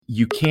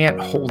you can't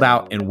hold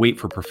out and wait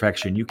for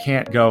perfection. You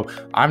can't go,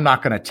 I'm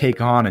not going to take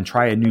on and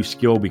try a new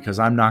skill because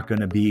I'm not going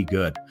to be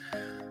good.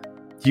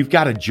 You've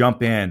got to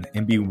jump in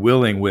and be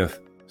willing with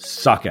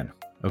sucking.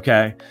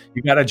 Okay.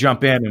 You got to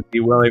jump in and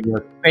be willing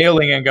with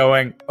failing and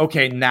going,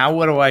 okay, now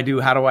what do I do?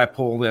 How do I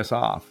pull this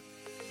off?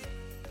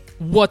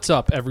 What's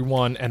up,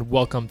 everyone, and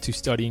welcome to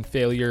Studying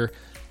Failure.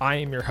 I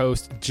am your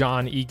host,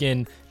 John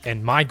Egan,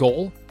 and my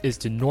goal is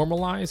to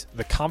normalize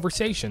the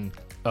conversation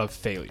of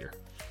failure.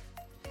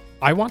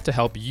 I want to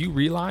help you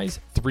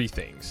realize three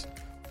things.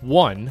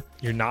 1,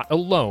 you're not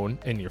alone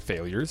in your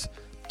failures.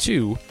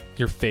 2,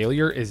 your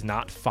failure is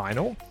not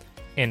final.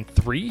 And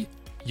 3,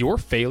 your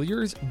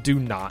failures do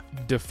not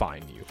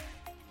define you.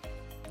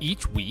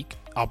 Each week,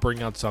 I'll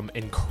bring on some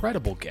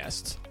incredible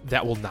guests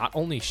that will not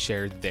only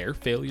share their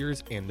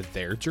failures and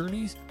their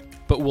journeys,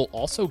 but will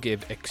also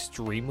give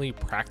extremely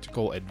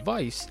practical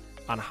advice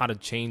on how to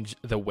change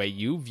the way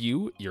you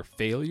view your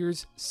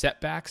failures,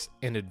 setbacks,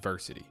 and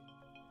adversity.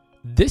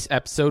 This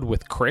episode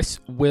with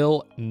Chris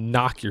will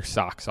knock your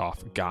socks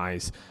off,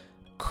 guys.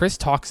 Chris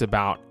talks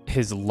about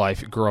his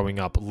life growing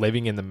up,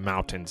 living in the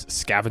mountains,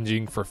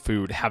 scavenging for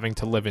food, having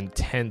to live in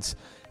tents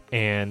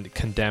and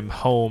condemned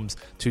homes,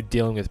 to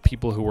dealing with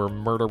people who were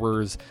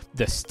murderers,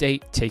 the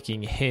state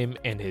taking him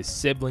and his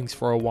siblings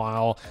for a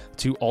while,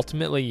 to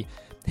ultimately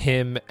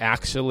him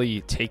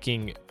actually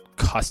taking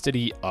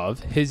custody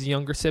of his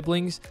younger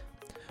siblings.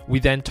 We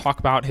then talk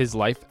about his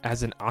life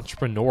as an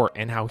entrepreneur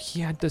and how he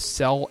had to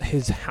sell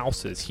his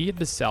houses. He had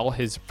to sell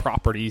his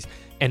properties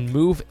and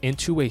move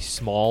into a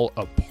small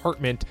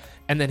apartment.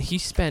 And then he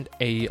spent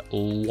a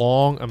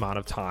long amount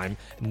of time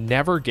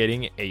never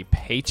getting a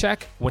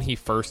paycheck when he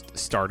first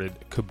started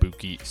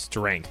Kabuki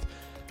Strength.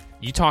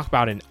 You talk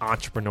about an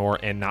entrepreneur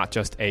and not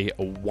just a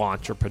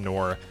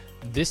wantrepreneur.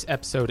 This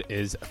episode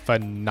is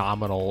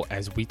phenomenal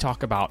as we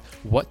talk about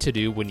what to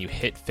do when you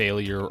hit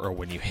failure or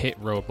when you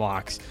hit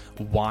roadblocks,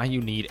 why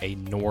you need a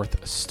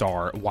North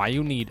Star, why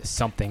you need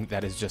something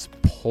that is just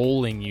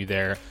pulling you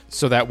there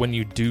so that when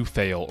you do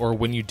fail or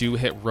when you do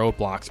hit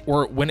roadblocks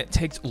or when it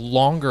takes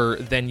longer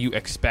than you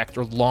expect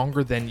or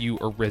longer than you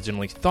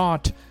originally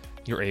thought,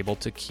 you're able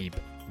to keep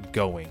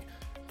going.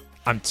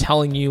 I'm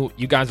telling you,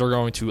 you guys are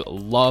going to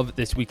love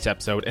this week's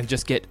episode and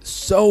just get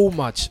so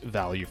much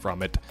value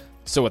from it.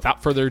 So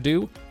without further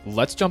ado,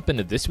 let's jump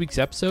into this week's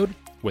episode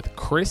with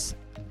Chris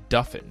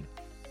Duffin.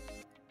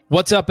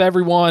 What's up,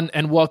 everyone,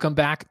 and welcome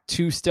back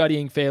to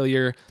Studying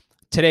Failure.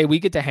 Today, we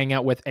get to hang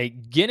out with a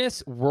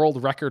Guinness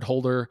World Record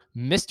holder,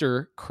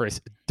 Mr.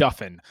 Chris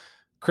Duffin.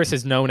 Chris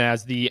is known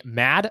as the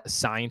mad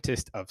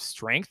scientist of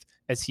strength,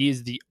 as he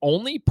is the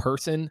only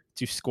person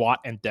to squat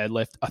and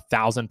deadlift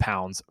 1,000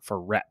 pounds for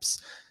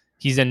reps.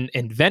 He's an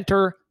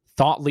inventor,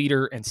 thought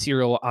leader, and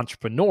serial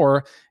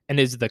entrepreneur, and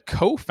is the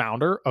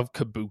co-founder of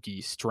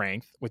Kabuki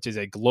Strength, which is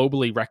a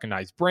globally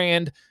recognized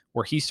brand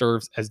where he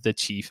serves as the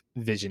chief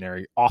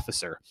visionary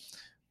officer.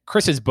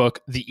 Chris's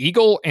book, The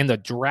Eagle and the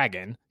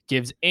Dragon,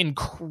 gives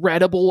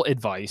incredible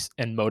advice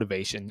and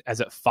motivation as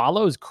it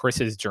follows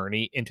Chris's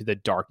journey into the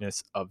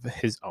darkness of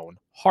his own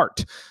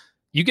heart.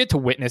 You get to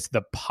witness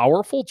the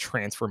powerful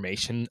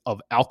transformation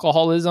of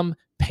alcoholism,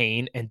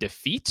 pain, and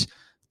defeat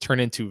turn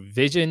into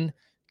vision,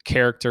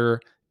 character,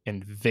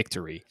 and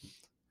victory.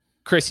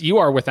 Chris, you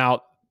are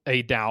without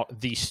a doubt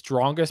the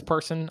strongest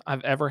person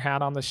I've ever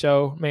had on the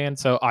show, man.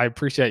 So I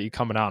appreciate you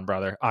coming on,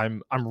 brother.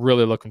 I'm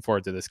really looking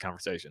forward to this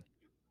conversation.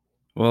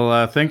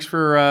 Well, thanks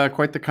for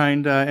quite the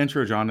kind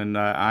intro, John, and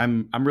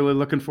I'm really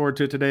looking forward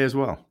to today as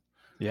well.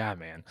 Yeah,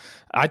 man.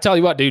 I tell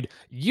you what, dude,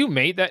 you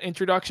made that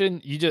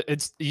introduction. You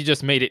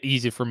just made it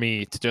easy for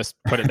me to just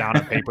put it down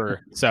on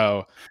paper.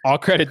 So all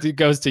credit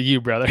goes to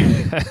you, brother.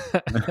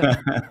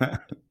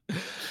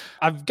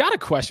 I've got a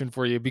question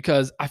for you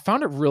because I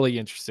found it really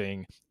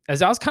interesting.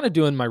 As I was kind of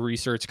doing my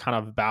research kind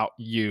of about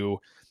you,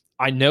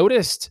 I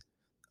noticed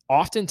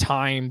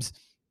oftentimes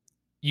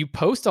you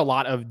post a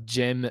lot of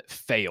gym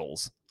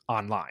fails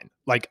online.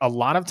 Like a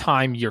lot of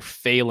time you're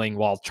failing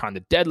while trying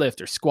to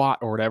deadlift or squat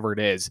or whatever it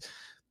is.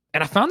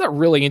 And I found that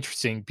really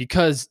interesting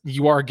because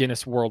you are a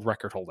Guinness World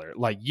Record holder.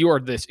 Like you are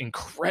this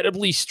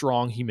incredibly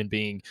strong human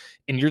being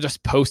and you're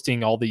just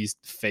posting all these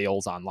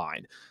fails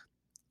online.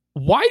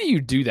 Why do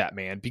you do that,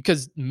 man?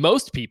 Because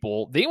most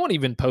people, they won't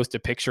even post a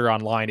picture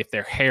online if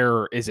their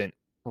hair isn't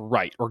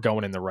right or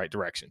going in the right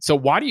direction. So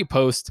why do you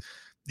post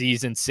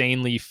these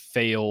insanely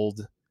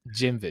failed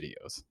gym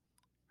videos?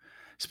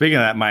 Speaking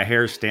of that, my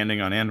hair's standing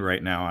on end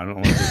right now. I don't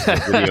know if this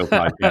is a video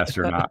podcast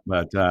or not,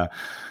 but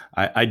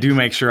I do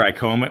make sure I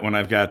comb it when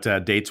I've got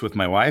dates with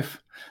my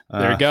wife.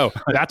 There you go.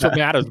 That's what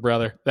matters,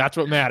 brother. That's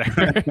what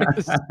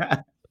matters.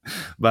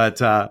 But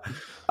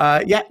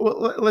yeah,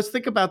 well, let's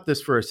think about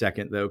this for a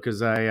second, though, because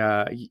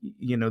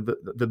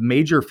the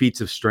major feats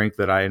of strength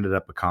that I ended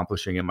up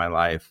accomplishing in my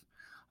life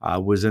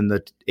was in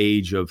the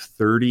age of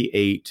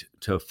 38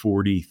 to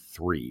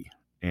 43,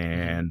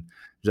 and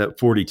that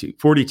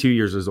 42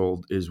 years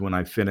old is when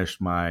I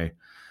finished my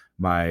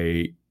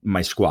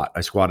squat.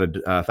 I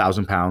squatted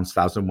 1,000 pounds,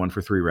 1,001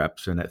 for 3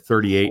 reps, and at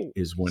 38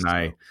 is when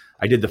I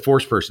did the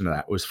force person of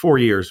that. It was 4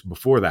 years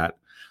before that.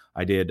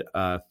 I did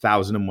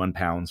 1,001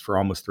 pounds for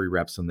almost 3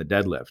 reps on the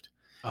deadlift.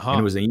 And Uh-huh.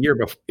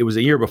 it was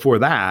a year before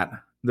that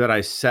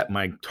I set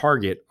my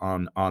target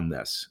on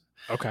this.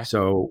 Okay.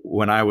 So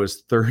when I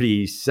was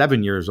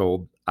 37 years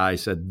old, I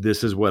said,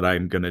 this is what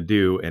I'm going to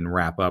do and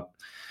wrap up.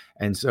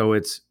 And so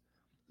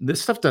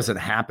this stuff doesn't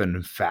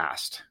happen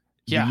fast.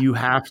 Yeah. You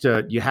have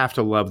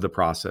to love the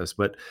process.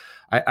 But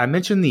I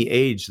mentioned the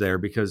age there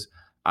because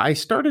I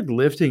started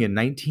lifting in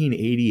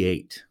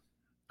 1988.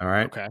 All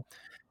right. Okay.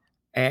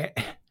 And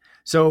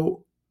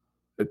so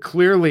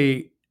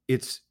clearly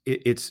it's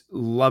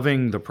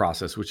loving the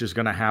process, which is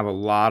going to have a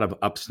lot of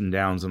ups and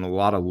downs and a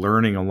lot of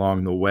learning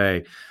along the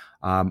way.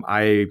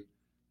 I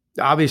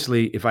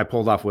obviously, if I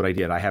pulled off what I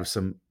did, I have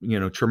some,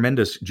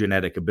 tremendous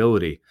genetic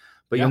ability,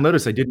 but you'll Yeah.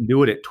 notice I didn't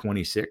do it at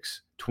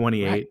 26, Right.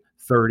 28,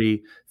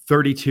 30,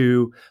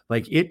 32.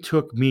 Like it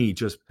took me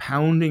just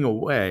pounding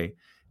away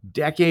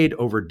decade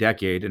over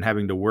decade and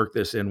having to work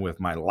this in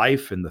with my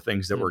life and the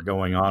things that were Mm.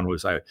 going on.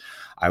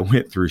 I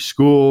went through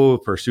school,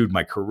 pursued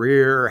my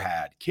career,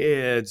 had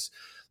kids,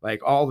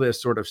 like all this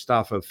sort of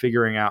stuff of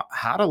figuring out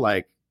how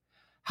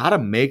to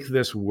make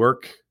this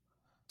work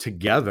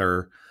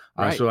together,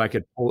 Right. so I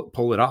could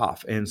pull it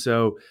off. And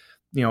so,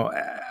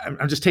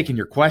 I'm just taking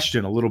your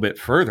question a little bit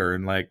further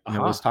and let's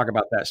Uh-huh. talk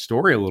about that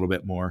story a little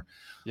bit more,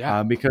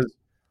 Yeah. because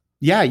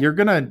yeah, you're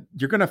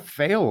gonna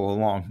fail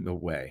along the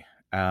way,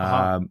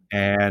 Uh-huh.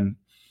 and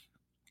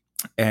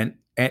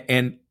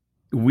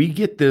we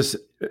get this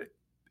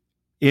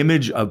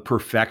image of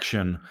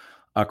perfection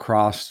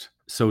across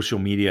social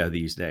media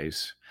these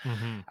days.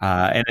 Mm-hmm.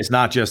 And it's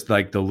not just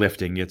like the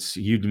lifting. It's,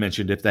 you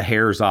mentioned if the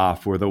hair's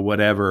off or the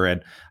whatever.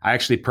 And I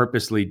actually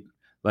purposely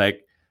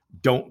like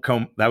don't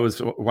comb. That was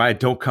why I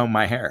don't comb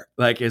my hair.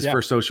 Like, is Yeah.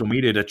 for social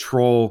media to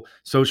troll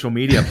social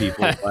media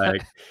people.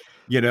 Like,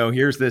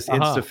 here's this Uh-huh.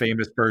 Insta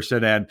famous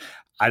person, and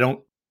I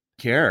don't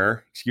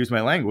care. Excuse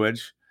my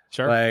language.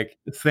 Sure. Like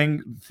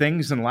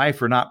things in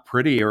life are not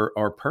pretty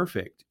or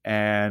perfect,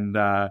 and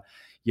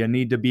you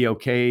need to be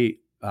okay.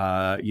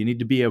 You need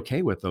to be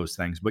okay with those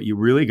things, but you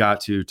really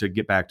got to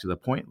get back to the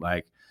point.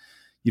 Like,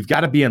 you've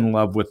got to be in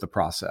love with the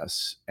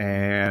process,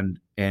 and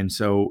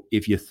so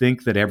if you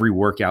think that every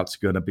workout's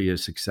going to be a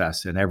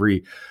success and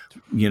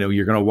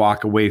you're going to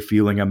walk away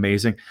feeling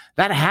amazing,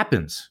 that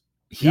happens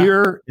Yeah.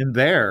 here and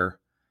there,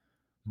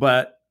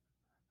 but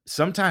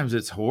sometimes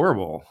it's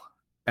horrible,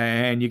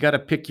 and you got to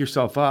pick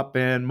yourself up.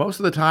 And most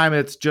of the time,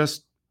 it's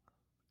just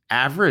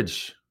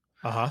average.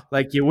 Uh-huh.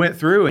 Like, you went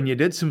through and you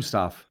did some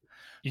stuff.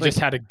 You just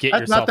Like, had to get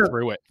that's not yourself the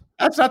through it.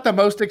 that's not the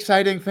most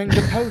exciting thing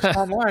to post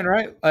online,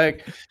 right?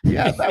 Like,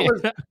 yeah, that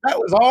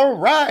was all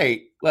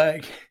right.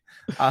 Like,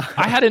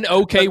 I had an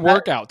okay but that,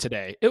 workout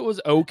today. It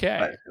was but,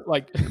 okay.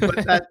 Like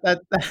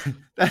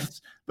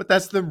but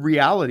that's the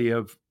reality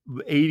of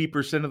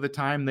 80% of the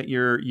time that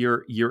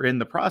you're in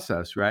the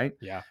process, right?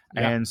 yeah.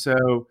 Yeah. And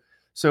so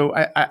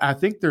I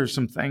think there's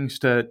some things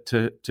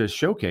to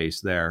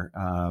showcase there.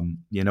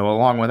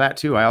 Along with that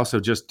too, I also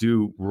just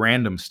do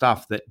random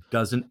stuff that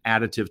doesn't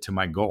additive to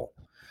my goal.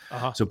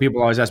 Uh-huh. So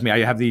people always ask me, I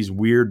have these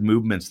weird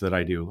movements that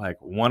I do, like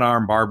one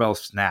arm barbell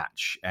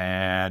snatch,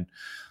 and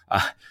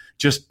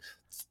just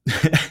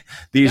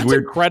these That's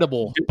weird.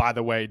 incredible, by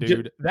the way, ju-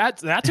 dude.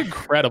 That's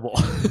incredible.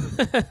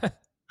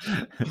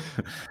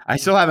 I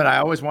still haven't. I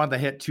always wanted to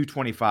hit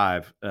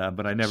 225,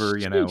 but I never,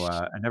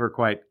 Sheesh. I never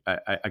quite.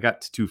 I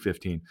got to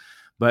 215,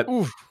 but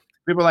Oof.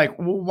 people are like,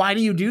 well, why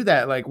do you do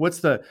that? Like, what's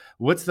the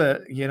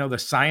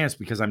science?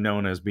 Because I'm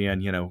known as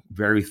being,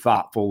 very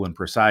thoughtful and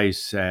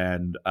precise,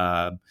 and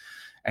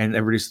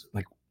everybody's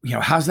like,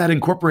 how's that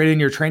incorporated in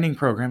your training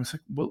program? It's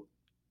like, well,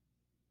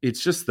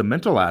 it's just the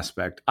mental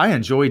aspect. I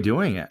enjoy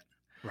doing it.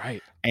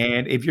 Right.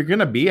 And if you're going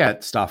to be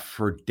at stuff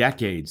for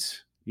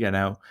decades,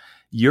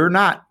 you're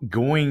not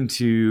going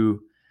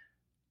to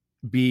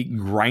be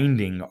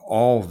grinding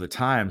all the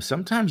time.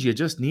 Sometimes you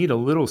just need a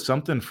little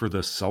something for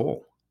the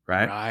soul,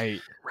 right?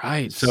 Right.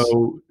 Right.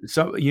 So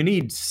you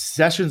need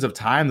sessions of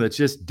time that's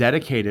just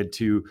dedicated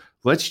to,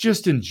 let's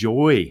just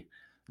enjoy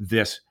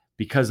this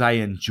because I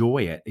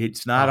enjoy it.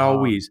 It's not Uh-huh.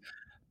 always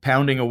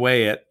pounding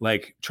away at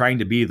like trying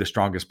to be the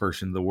strongest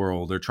person in the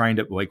world or trying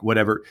to like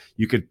whatever.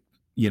 You could,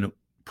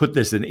 put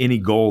this in any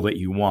goal that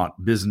you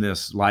want,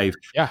 business, life,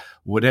 Yeah.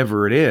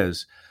 whatever it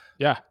is,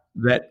 Yeah.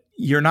 that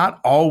you're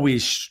not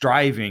always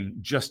striving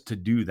just to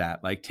do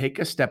that. Like, take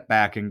a step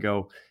back and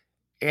go,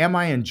 am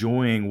I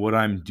enjoying what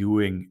I'm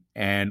doing?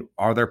 And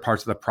are there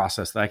parts of the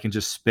process that I can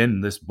just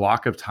spend this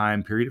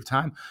period of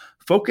time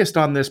focused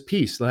on this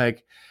piece?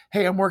 Like,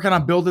 hey, I'm working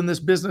on building this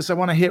business. I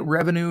want to hit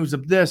revenues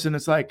of this. And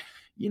it's like,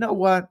 you know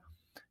what?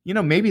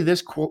 Maybe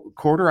this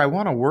quarter, I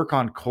want to work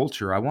on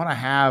culture. I want to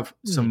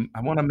Mm.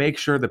 I want to make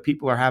sure that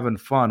people are having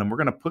fun, and we're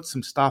going to put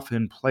some stuff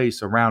in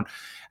place around.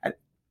 And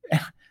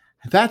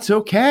that's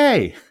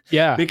okay,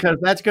 Yeah. because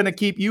that's going to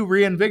keep you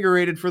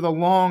reinvigorated for the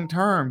long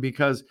term.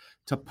 Because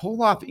to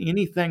pull off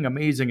anything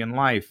amazing in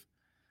life,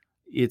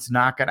 it's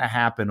not going to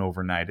happen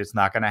overnight. It's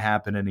not going to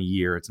happen in a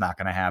year. It's not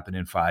going to happen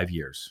in 5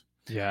 years.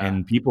 Yeah.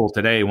 And people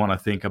today want to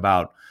think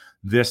about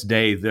this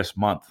day, this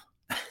month.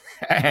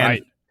 And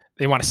Right.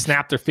 They want to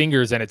snap their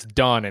fingers and it's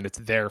done and it's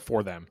there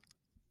for them.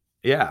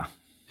 Yeah.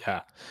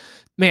 Yeah.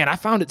 Man, I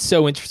found it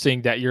so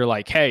interesting that you're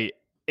like, hey,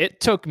 it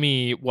took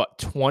me what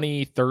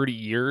 20, 30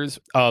 years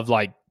of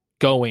like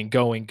going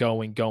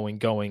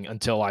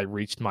until I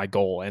reached my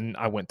goal. And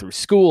I went through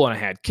school and I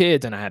had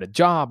kids and I had a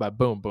job. I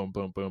boom, boom,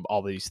 boom, boom,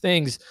 all these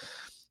things.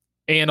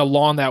 And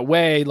along that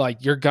way,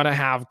 like you're gonna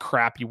have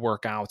crappy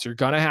workouts. You're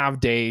gonna have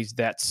days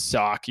that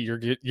suck.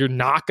 You're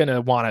not gonna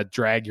want to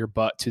drag your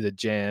butt to the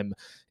gym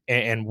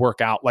and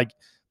work out. Like,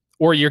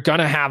 or you're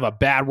gonna have a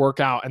bad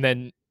workout and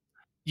then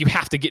you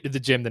have to get to the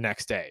gym the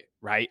next day,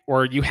 right?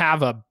 Or you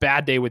have a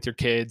bad day with your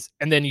kids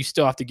and then you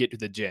still have to get to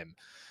the gym.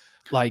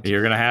 Like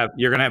You're gonna have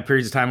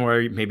periods of time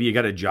where maybe you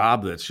got a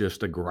job that's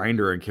just a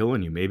grinder and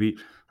killing you. Maybe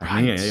like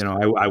me,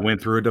 right. I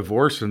went through a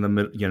divorce in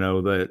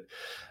the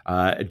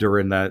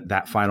during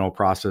that final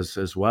process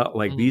as well.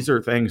 Like Mm, these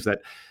are things that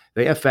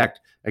they affect.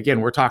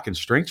 Again, we're talking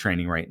strength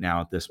training right now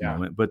at this yeah.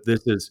 moment, but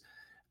this is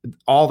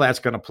all that's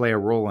going to play a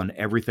role in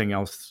everything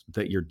else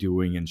that you're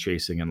doing and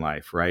chasing in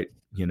life, right?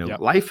 Yep.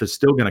 Life is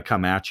still going to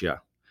come at you,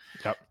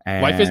 Yep.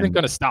 Life isn't and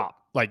going to stop.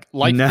 Like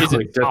life no,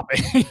 isn't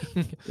stopping.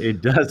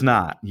 it does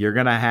not. You're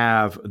going to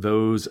have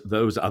those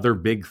other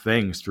big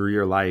things through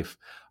your life.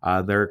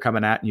 They're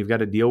coming at, and you've got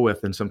to deal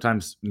with, and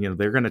sometimes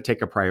they're going to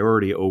take a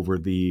priority over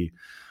the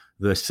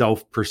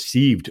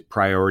self-perceived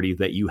priority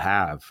that you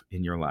have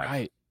in your life.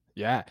 Right.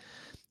 Yeah.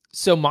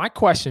 So my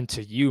question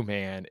to you,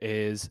 man,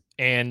 is,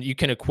 and you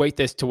can equate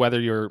this to whether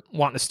you're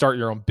wanting to start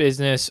your own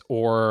business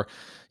or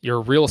you're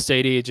a real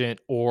estate agent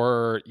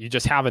or you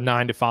just have a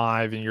 9 to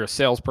 5 and you're a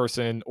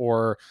salesperson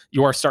or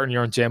you are starting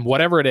your own gym,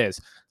 whatever it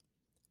is.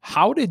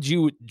 How did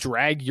you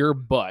drag your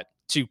butt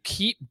to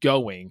keep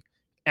going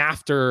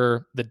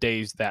after the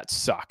days that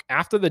suck,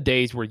 after the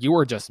days where you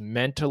are just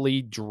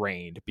mentally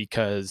drained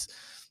because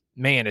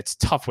man, it's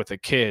tough with the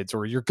kids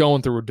or you're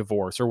going through a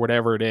divorce or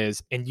whatever it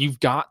is. And you've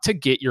got to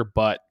get your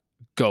butt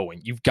going.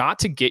 You've got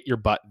to get your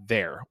butt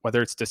there,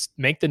 whether it's to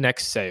make the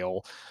next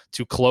sale,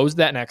 to close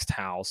that next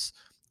house,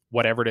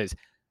 whatever it is.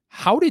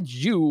 How did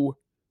you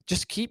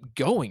just keep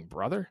going,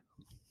 brother?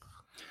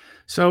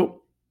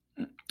 So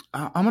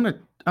I'm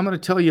gonna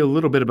tell you a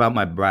little bit about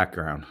my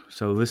background.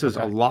 So this is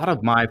a Okay. lot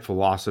of my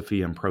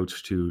philosophy and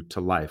approach to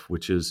life,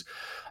 which is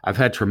I've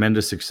had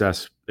tremendous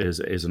success as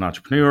an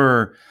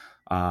entrepreneur,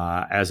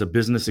 as a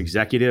business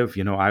executive.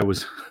 I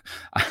was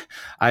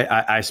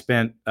I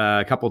spent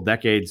a couple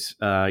decades.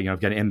 I've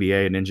got an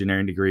MBA and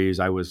engineering degrees.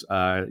 I was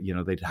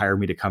they'd hire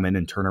me to come in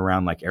and turn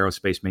around like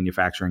aerospace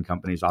manufacturing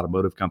companies,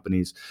 automotive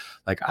companies.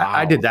 Like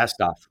I Wow. did that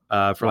stuff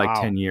for like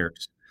Wow. 10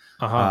 years.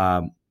 Uh-huh.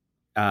 Um,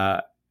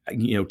 uh,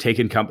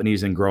 taking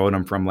companies and growing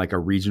them from like a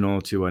regional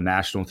to a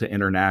national to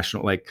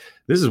international. Like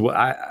this is what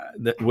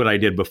I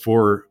did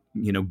before,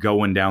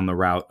 going down the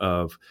route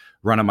of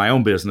running my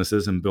own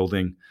businesses and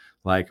building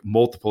like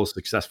multiple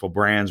successful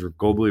brands or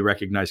globally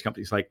recognized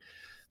companies. Like,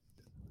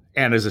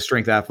 and as a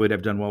strength athlete,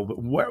 I've done well. But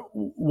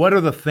what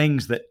are the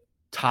things that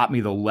taught me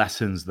the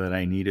lessons that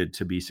I needed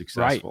to be Right.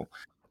 successful?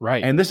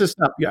 Right. And this is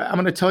stuff. Yeah, I'm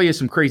going to tell you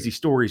some crazy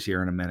stories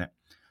here in a minute,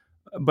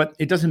 but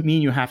it doesn't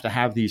mean you have to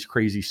have these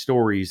crazy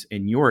stories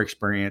in your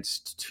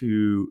experience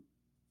to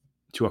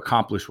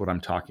accomplish what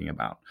I'm talking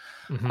about.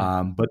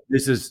 Mm-hmm. But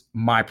this is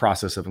my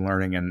process of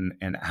learning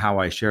and how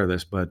I share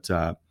this. But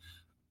a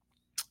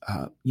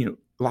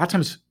lot of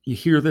times you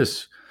hear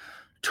this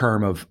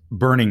term of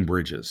burning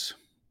bridges.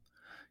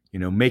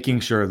 Making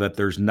sure that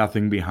there's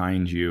nothing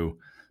behind you.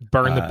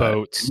 Burn the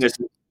boats. This,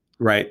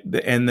 right,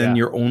 and then Yeah.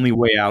 your only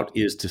way out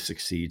is to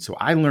succeed. So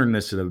I learned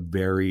this at a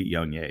very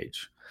young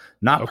age,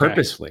 not Okay.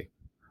 purposely.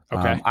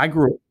 Okay. I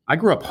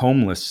grew up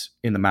homeless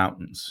in the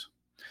mountains.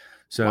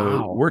 So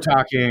Wow. we're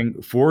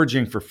talking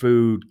foraging for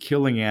food,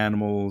 killing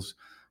animals,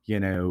 you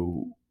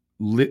know,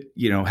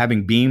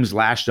 having beams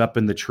lashed up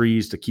in the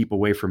trees to keep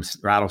away from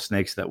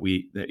rattlesnakes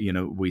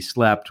we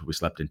slept. We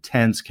slept in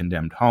tents,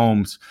 condemned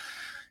homes.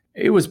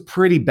 It was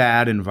pretty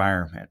bad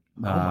environment.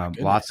 Oh my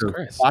Lots goodness, of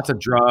Chris. lots of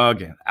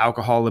drug and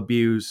alcohol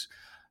abuse.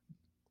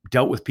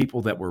 Dealt with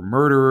people that were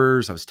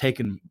murderers.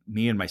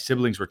 Me and my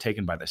siblings were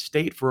taken by the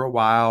state for a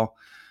while.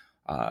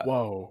 Uh,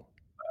 Whoa.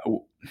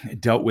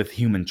 Dealt with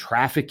human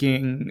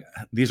trafficking.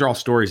 These are all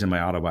stories in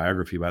my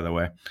autobiography, by the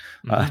way.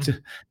 Mm-hmm. It's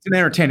an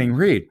entertaining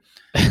read.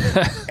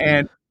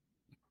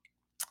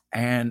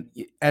 And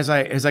as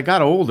I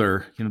got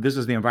older, this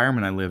is the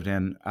environment I lived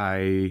in.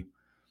 I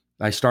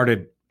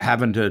started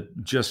having to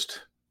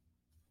just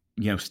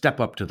step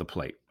up to the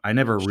plate. I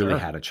never really Sure.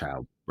 had a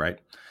child, right?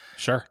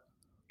 Sure.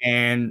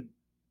 And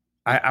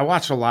I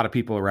watched a lot of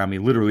people around me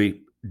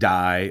literally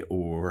die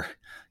or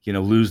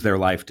lose their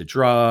life to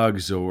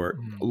drugs or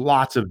Mm,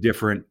 lots of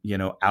different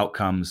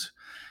outcomes.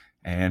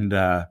 And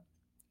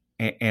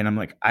and I'm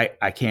like,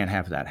 I can't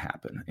have that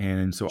happen.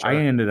 And so I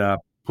sure. ended up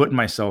putting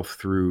myself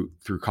through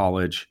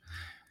college.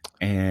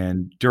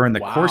 And during the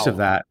course of Wow.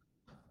 that,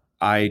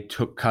 I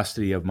took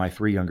custody of my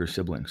three younger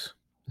siblings.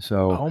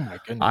 So Oh my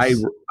I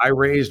goodness. I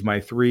raised my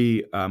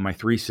three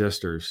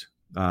sisters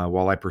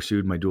while I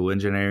pursued my dual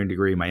engineering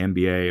degree, my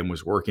MBA, and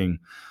was working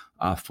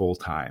full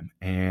time.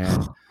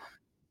 And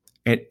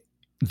it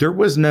there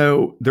was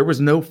no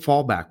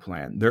fallback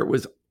plan. There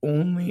was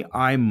only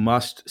I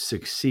must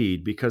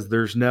succeed because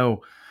there's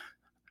no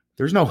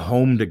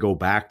home to go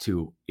back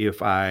to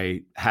if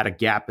I had a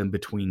gap in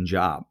between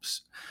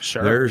jobs.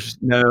 Sure. There's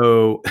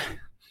no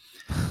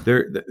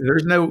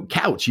there's no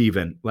couch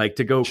even like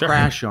to go Sure.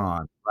 crash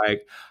on.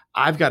 Like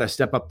I've got to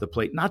step up the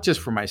plate, not just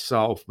for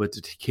myself, but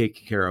to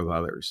take care of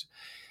others.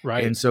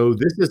 Right. And so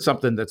this is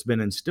something that's been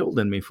instilled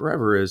in me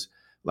forever is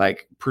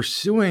like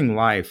pursuing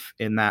life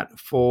in that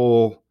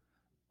full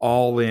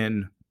all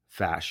in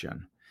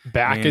fashion.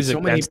 Back And is so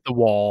many against the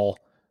wall.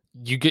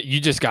 You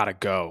just gotta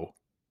go.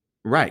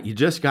 right, you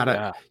just gotta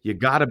Yeah. you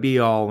gotta be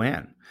all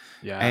in.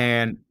 Yeah.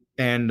 And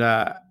and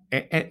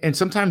and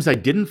sometimes I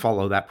didn't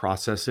follow that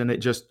process and it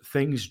just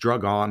things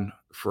drug on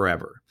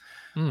forever.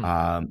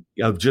 Mm.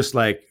 Of just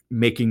like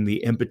making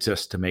the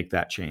impetus to make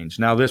that change.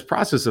 Now, this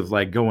process of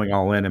like going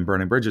all in and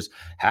burning bridges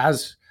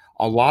has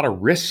a lot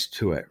of risks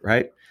to it,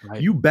 right?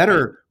 Right. You Right.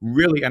 better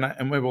really,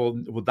 and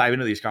we'll dive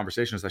into these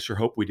conversations. I sure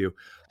hope we do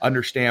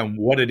understand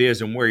what it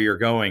is and where you're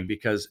going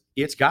because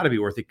it's got to be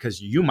worth it because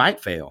you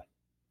might fail.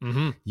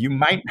 Mm-hmm. You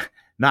might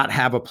not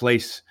have a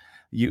place.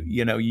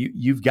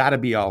 You've got to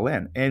be all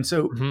in. And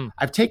so Mm-hmm.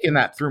 I've taken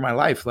that through my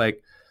life.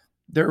 Like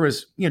there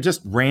was,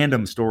 just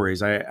random stories.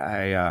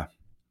 There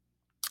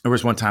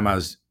was one time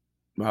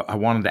I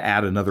wanted to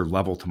add another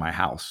level to my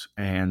house.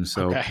 And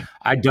so Okay.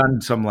 I'd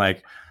done some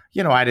like,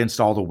 I'd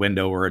installed a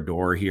window or a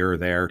door here or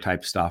there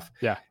type stuff.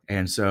 Yeah.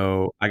 And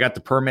so I got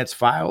the permits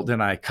filed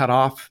and I cut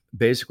off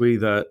basically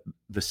the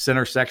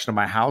center section of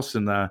my house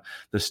in the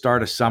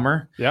start of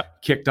summer, Yeah.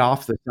 kicked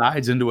off the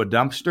sides into a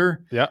dumpster.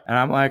 Yeah. And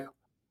I'm like,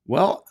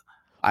 well,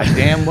 I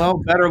damn well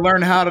better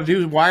learn how to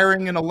do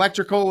wiring and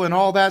electrical and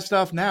all that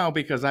stuff now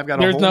because I've got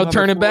a There's whole no nother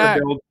turning floor to back.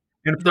 build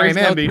and There's frame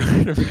no in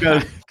turning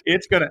because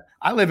back.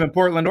 I live in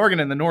Portland, Oregon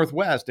in the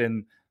Northwest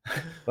and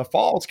the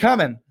fall's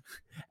coming.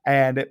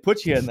 And it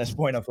puts you in this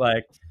point of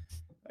like,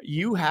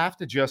 you have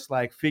to just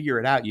like figure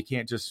it out. You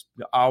can't just,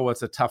 oh,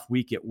 it's a tough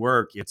week at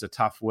work. It's a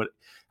tough,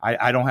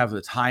 I don't have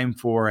the time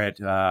for it.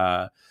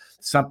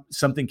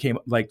 Something came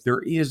like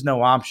there is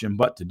no option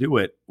but to do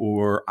it,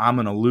 or I'm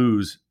going to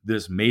lose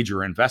this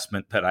major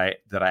investment that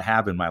I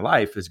have in my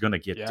life is going to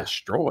get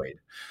destroyed.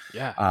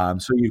 Yeah.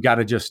 So you've got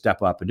to just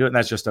step up and do it. And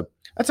that's just a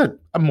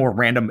more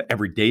random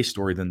everyday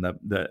story than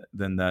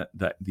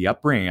the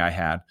upbringing I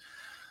had.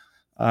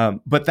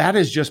 But that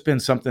has just been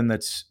something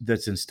that's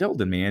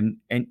instilled in me.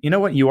 And you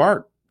know what?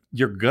 Your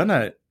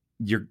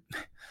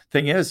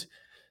thing is,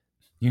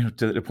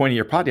 to the point of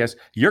your podcast,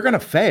 you're going to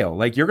fail.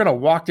 Like you're going to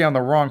walk down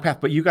the wrong path,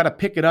 but you got to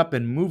pick it up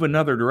and move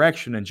another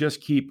direction and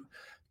just keep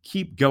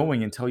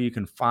going until you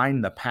can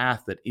find the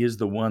path that is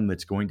the one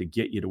that's going to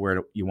get you to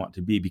where you want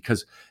to be,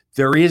 because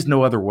there is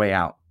no other way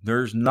out.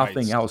 There's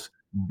nothing else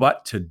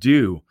but to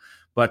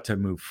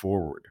move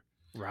forward.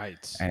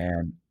 Right.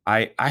 And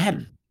I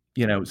had,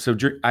 so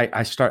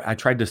I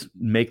tried to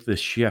make this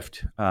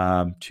shift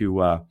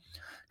to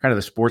kind of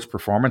the sports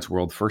performance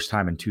world first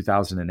time in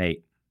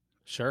 2008.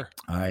 Sure.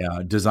 I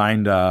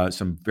designed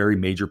some very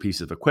major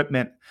pieces of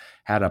equipment,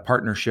 had a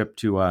partnership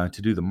to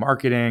do the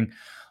marketing.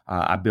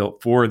 I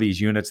built 4 of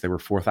these units. They were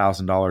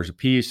 $4,000 a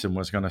piece and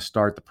was going to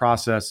start the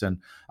process. And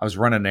I was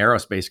running an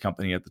aerospace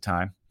company at the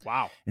time.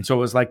 Wow. And so it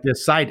was like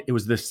this side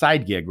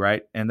gig,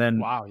 right? And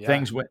then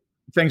things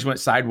went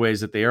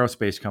sideways at the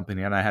aerospace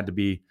company, and I had to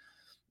be,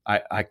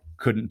 I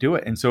couldn't do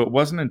it. And so it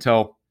wasn't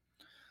until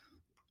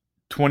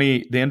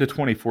the end of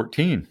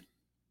 2014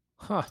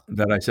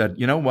 that I said,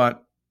 you know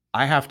what?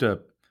 I have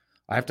to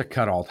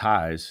cut all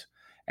ties,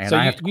 and so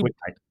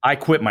I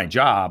quit my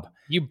job.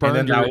 You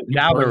burned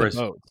the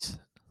boats.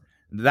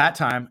 That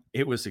time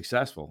it was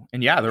successful.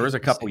 And there was a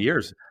couple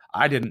years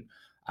I didn't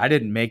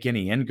make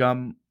any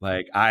income.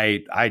 Like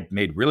I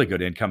made really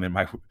good income in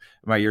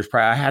my years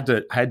prior. I had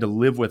to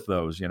live with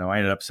those, I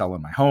ended up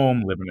selling my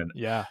home, living in,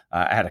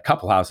 I had a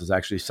couple houses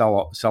actually,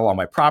 sell all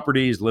my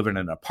properties, living in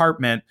an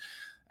apartment.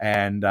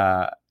 And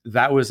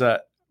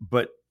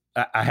but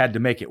I had to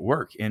make it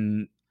work.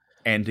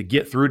 And to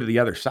get through to the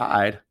other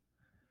side,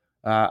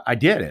 I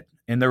did it.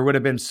 And there would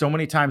have been so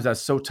many times that's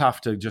so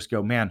tough to just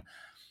go, man,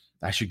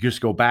 I should just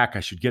go back. I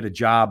should get a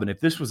job. And if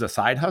this was a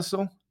side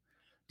hustle,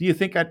 do you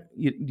think I'd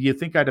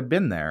have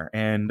been there?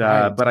 And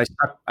but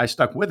I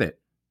stuck with it,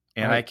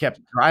 and I kept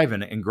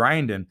driving and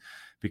grinding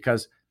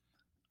because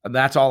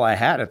that's all I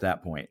had at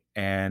that point.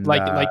 And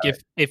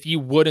if you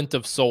wouldn't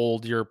have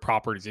sold your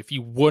properties, if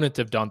you wouldn't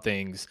have done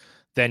things,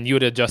 then you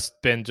would have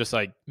just been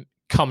like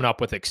coming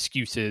up with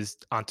excuses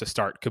on to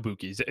start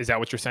Kabuki. Is that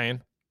what you're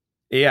saying?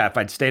 Yeah, if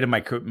I'd stayed in my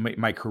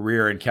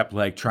career and kept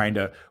like trying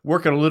to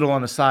work it a little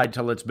on the side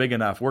till it's big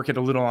enough, work it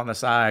a little on the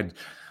side,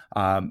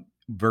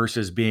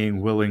 versus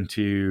being willing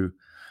to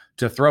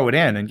throw it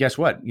in. And guess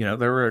what?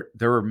 There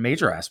were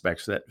major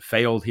aspects that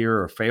failed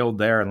here or failed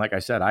there. And like I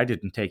said, I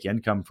didn't take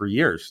income for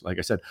years. Like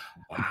I said,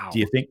 wow. Do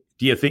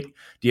you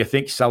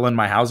think selling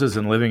my houses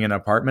and living in an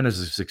apartment is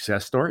a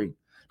success story?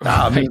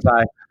 No, it means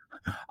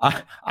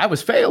I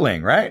was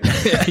failing, right?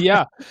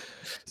 Yeah.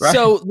 Right?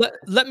 So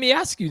let me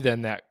ask you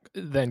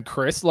then,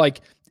 Chris,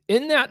 like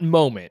in that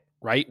moment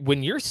right?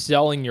 When you're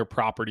selling your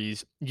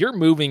properties, you're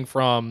moving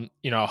from,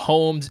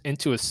 homes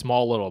into a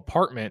small little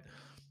apartment.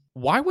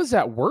 Why was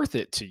that worth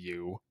it to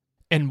you?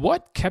 And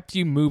what kept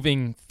you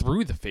moving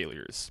through the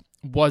failures?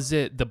 Was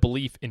it the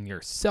belief in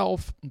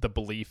yourself, the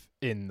belief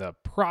in the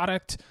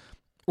product,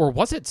 or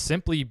was it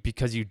simply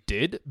because you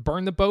did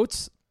burn the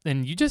boats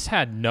and you just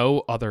had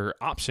no other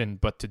option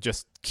but to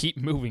just keep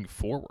moving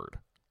forward?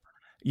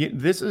 Yeah,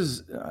 this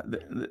is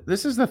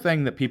the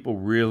thing that people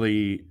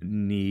really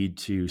need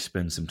to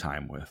spend some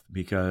time with,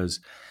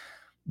 because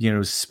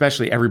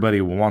especially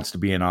everybody wants to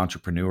be an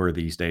entrepreneur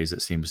these days.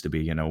 It seems to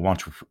be,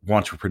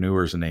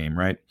 entrepreneur is a name,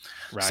 right?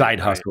 Right, Side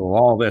right. hustle,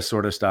 all this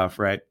sort of stuff,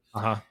 right?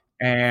 Uh-huh.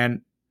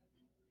 And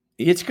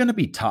it's going to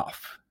be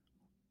tough.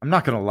 I'm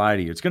not going to lie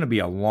to you. It's going to be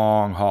a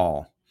long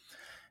haul,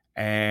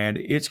 and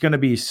it's going to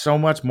be so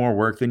much more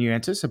work than you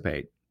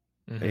anticipate.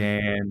 Mhm.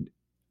 And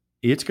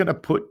it's going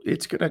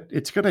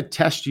to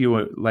test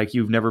you like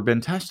you've never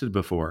been tested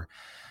before.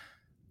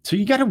 So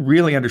you got to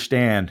really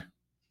understand,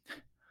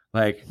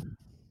 like,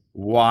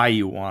 why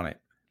you want it,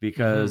 Mhm.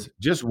 because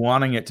just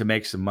wanting it to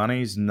make some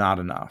money is not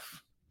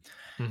enough.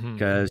 Mhm.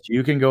 Because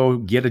you can go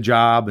get a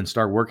job and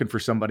start working for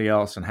somebody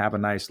else and have a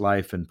nice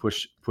life and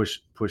push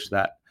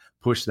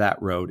that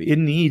road. It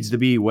needs to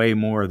be way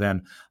more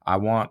than I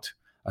want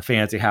a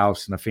fancy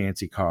house and a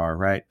fancy car,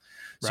 right?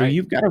 So Right.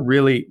 you've got to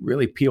really,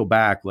 really peel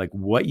back like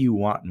what you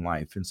want in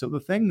life. And so the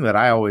thing that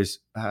I always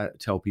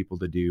tell people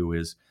to do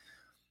is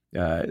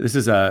this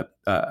is a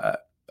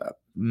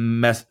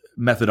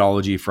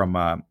methodology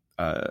from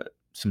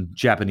some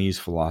Japanese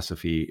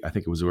philosophy. I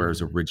think it was where it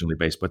was Mhm. originally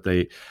based, but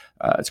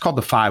it's called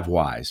the five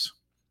whys.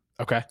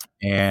 Okay.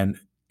 And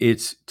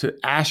it's to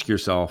ask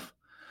yourself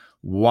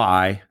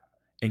why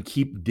and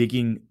keep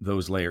digging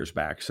those layers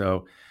back.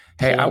 So,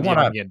 hey, I Pulling the want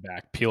to, onion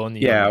back, peeling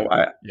the yeah,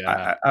 onion.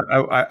 Yeah.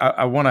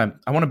 I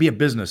want to be a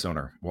business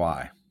owner.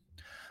 Why?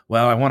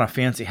 Well, I want a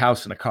fancy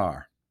house and a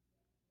car.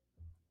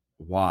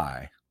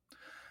 Why?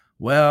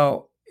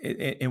 Well,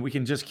 and we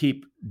can just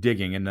keep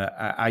digging. And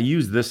I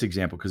use this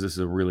example because this is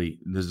a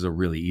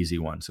really easy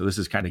one. So this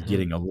is kind of Mhm.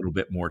 getting a little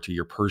bit more to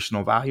your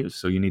personal values.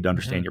 So you need to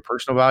understand Mhm. your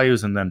personal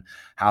values, and then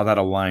how that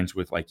aligns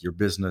with like your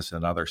business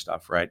and other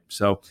stuff, right?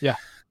 So Yeah.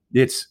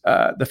 it's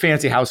the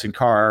fancy house and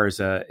car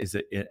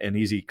an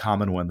easy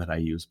common one that I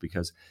use,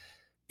 because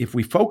if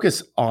we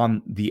focus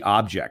on the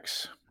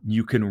objects,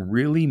 you can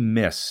really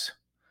miss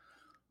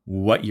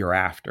what you're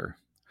after.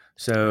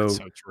 That's So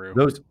so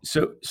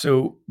true.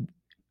 so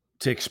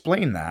to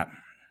explain that,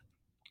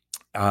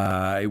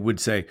 I would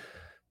say,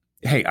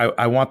 hey,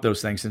 I want those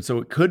things. And so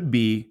it could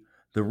be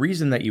the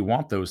reason that you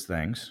want those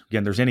things.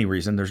 Again, there's any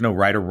reason, there's no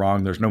right or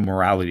wrong, there's no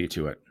morality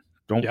to it.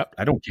 Yep.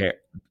 I don't care.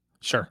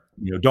 Sure.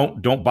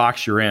 Don't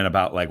box you in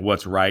about like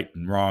what's right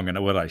and wrong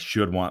and what I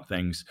should want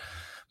things.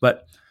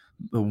 But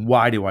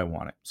why do I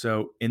want it?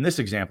 So in this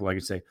example, I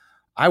could say,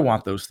 I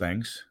want those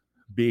things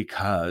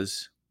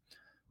because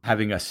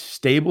having a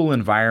stable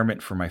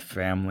environment for my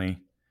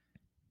family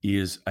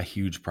is a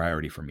huge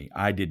priority for me.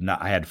 I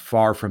had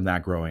far from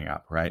that growing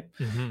up, right?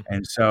 Mhm.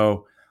 And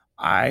so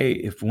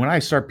if when I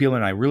start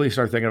peeling, I really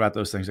start thinking about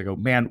those things, I go,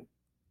 man,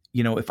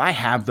 if I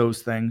have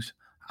those things,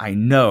 I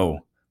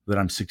know that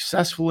I'm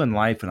successful in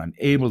life and I'm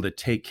able to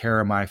take care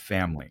of my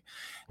family.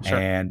 Sure.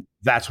 And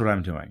that's what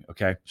I'm doing.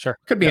 Okay. Sure.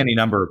 Could be Yep. any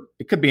number.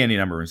 It could be any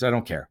number. I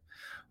don't care.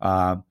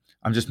 Uh,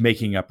 I'm just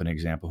making up an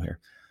example here.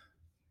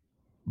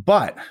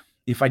 But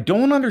if I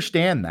don't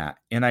understand that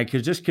and I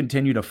could just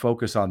continue to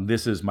focus on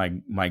this is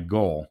my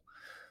goal,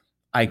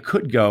 I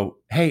could go,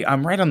 hey,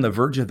 I'm right on the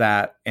verge of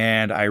that.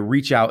 And I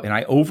reach out and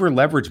I over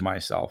leverage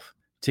myself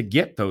to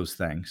get those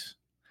things.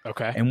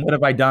 Okay. And what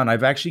have I done?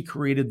 I've actually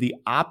created the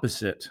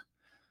opposite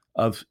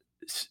of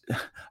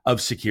of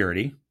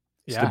security,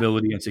 Yeah.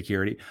 stability and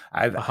security.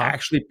 I've Uh-huh.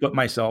 actually put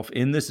myself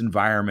in this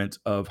environment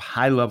of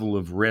high level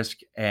of risk,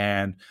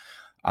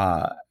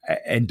 uh,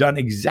 and done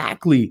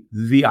exactly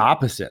the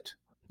opposite.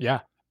 Yeah.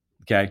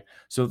 Okay.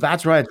 So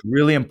that's why it's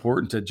really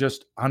important to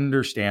just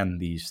understand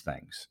these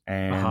things.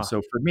 And Uh-huh.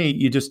 so for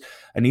me,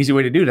 an easy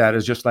way to do that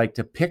is just like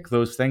to pick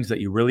those things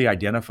that you really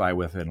identify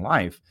with in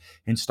life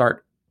and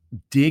start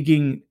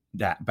digging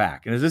that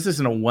back. And this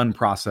isn't a one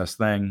process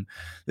thing.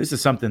 This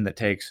is something that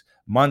takes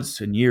months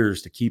and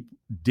years to keep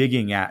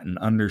digging at and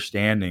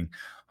understanding,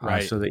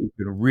 Right. so that you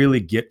can really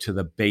get to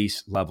the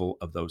base level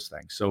of those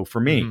things. So for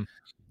me, Mhm.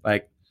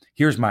 like,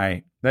 here's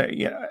my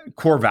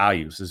core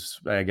values is,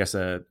 I guess,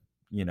 a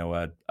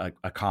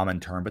common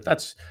term, but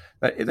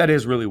that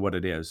is really what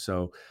it is.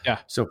 So Yeah.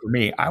 for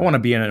me, I want to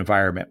be in an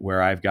environment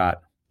where I've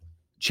got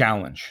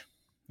challenge.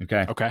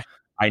 Okay. Okay.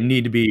 I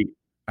need to be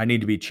I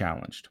need to be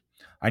challenged.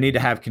 I need to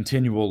have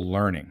continual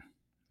learning.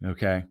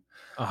 Okay.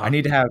 I Uh-huh.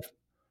 need to have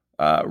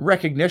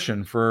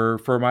recognition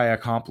for my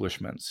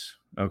accomplishments.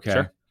 Okay.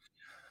 Sure.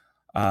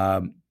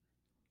 Um,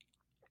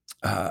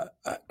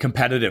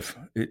 competitive.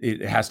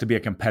 It has to be a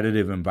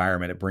competitive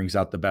environment. It brings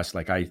out the best.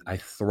 Like I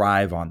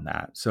thrive on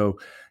that. So,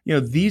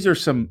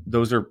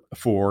 those are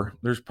four.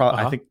 There's probably,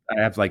 I Uh-huh. think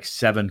I have like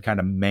seven kind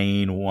of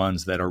main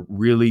ones that are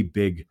really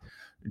big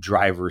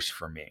drivers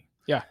for me.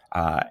 Yeah.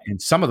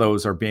 And some of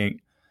those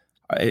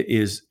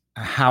is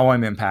how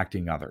I'm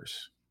impacting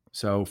others.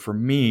 So for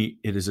me,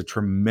 it is a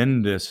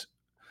tremendous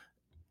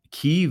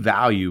key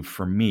value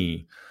for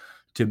me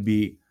to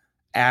be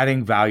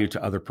adding value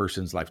to other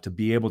person's life, to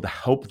be able to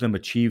help them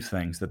achieve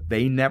things that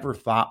they never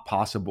thought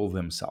possible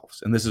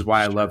themselves. And this is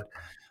why I loved,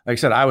 like I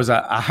said, I was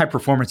a high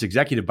performance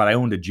executive, but I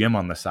owned a gym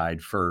on the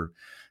side for,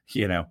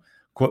 you know,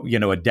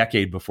 a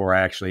decade before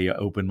I actually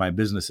opened my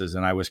businesses,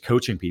 and I was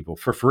coaching people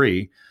for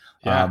free.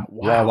 Yeah.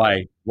 Wow.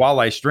 While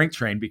I strength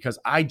trained, because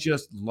I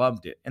just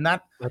loved it. And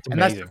That's that's the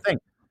amazing. thing.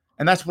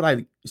 And that's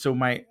what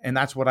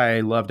that's what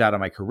I loved out of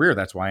my career.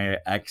 That's why I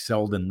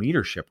excelled in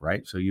leadership,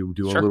 right? So you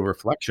do a Sure. little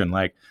reflection,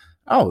 like,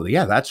 oh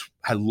yeah,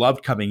 I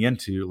loved coming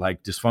into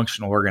like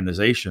dysfunctional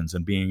organizations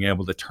and being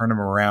able to turn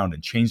them around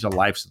and change the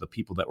lives of the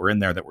people that were in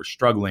there that were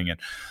struggling, and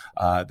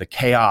the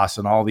chaos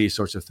and all these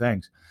sorts of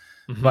things.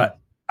 Mm-hmm. But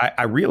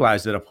I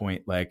realized at a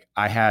point, like,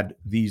 I had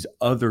these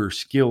other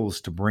skills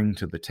to bring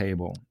to the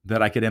table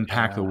that I could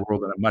impact the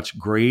world in a much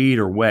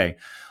greater way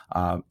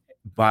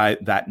by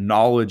that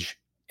knowledge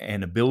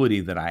and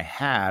ability that I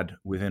had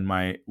within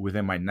my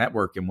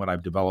network and what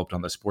I've developed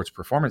on the sports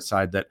performance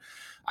side, that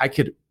I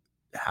could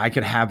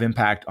have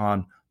impact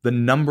on the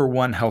number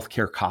one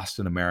healthcare cost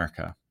in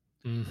America,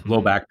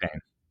 low back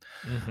pain.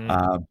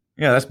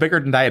 That's bigger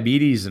than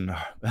diabetes and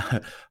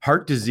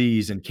heart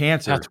disease and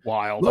cancer. That's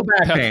wild. Low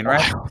back pain,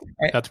 right?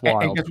 That's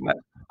wild. And guess what?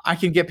 I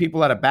can get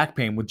people out of back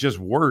pain with just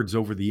words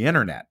over the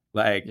internet.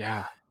 Like,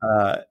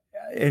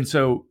 and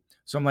so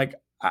I'm like,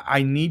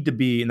 I need to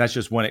be, and that's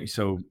just one.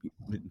 So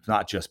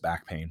not just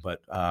back pain,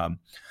 but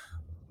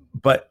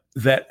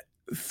that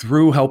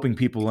through helping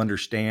people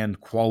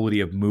understand quality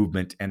of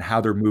movement and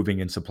how they're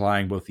moving and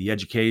supplying both the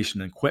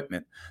education and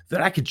equipment,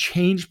 that I could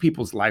change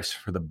people's lives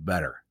for the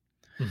better.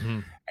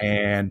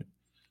 And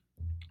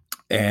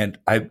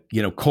I,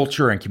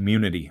 culture and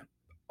community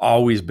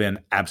always been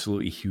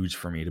absolutely huge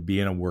for me, to be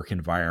in a work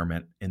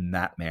environment in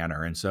that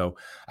manner. And so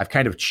I've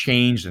kind of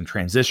changed and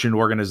transitioned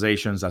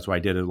organizations. That's why I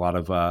did a lot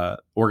of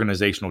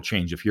organizational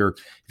change. If you're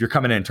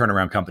coming in and turn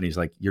around companies,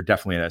 like, you're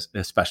definitely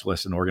a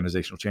specialist in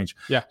organizational change.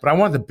 Yeah. But I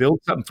wanted to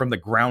build something from the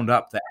ground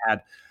up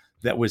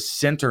that was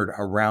centered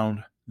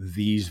around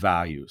these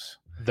values.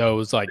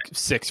 Those like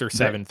 6 or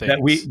 7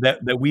 things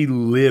that we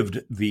lived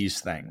these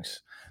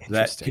things.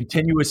 That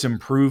continuous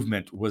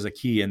improvement was a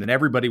key, and then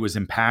everybody was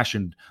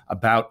impassioned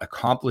about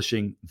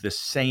accomplishing the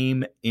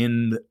same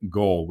end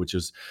goal, which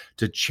is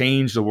to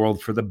change the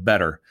world for the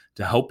better,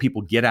 to help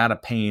people get out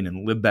of pain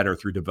and live better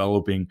through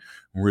developing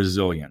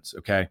resilience.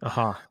 Okay.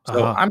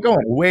 So I'm going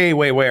way,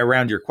 way, way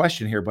around your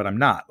question here, but I'm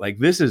not. Like,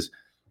 this is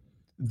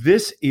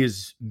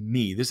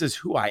me. This is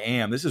who I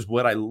am. This is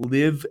what I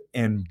live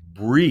and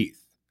breathe.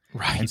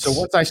 Right. And so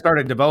once I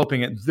started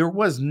developing it, there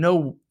was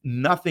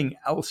nothing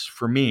else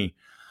for me.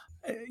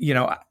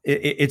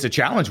 It's a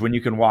challenge when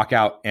you can walk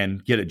out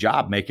and get a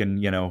job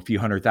making, a few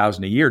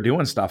 $100,000 a year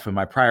doing stuff in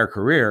my prior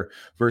career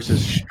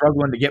versus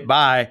struggling to get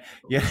by,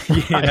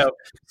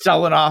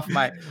 selling off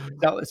my,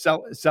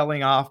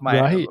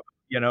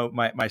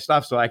 right. my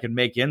stuff so I can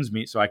make ends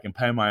meet, so I can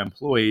pay my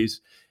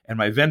employees and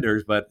my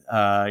vendors. But,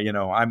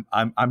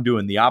 I'm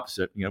doing the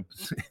opposite, and,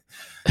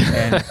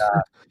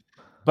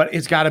 but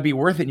it's got to be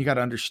worth it. And you got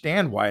to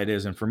understand why it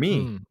is. And for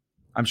me,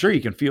 I'm sure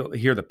you can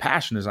hear the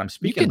passion as I'm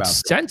speaking about. You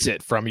can sense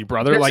it from you,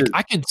 brother. Like,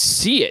 I can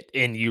see it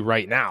in you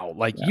right now.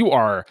 Like, you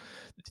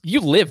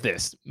live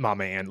this, my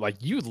man. Like,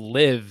 you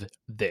live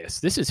this.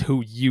 This is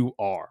who you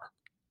are.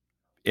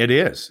 It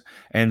is.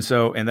 And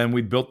then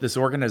we built this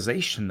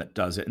organization that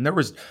does it. And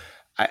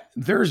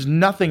there's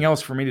nothing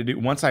else for me to do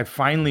once I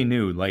finally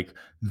knew, like,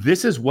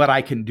 this is what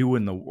I can do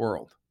in the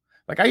world.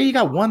 Like, I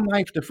got one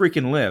life to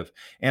freaking live.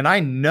 And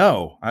I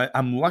know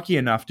I'm lucky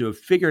enough to have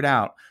figured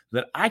out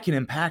that I can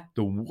impact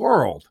the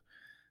world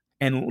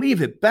and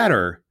leave it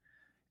better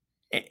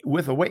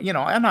with a way,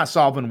 I'm not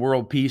solving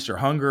world peace or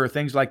hunger or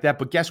things like that.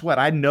 But guess what?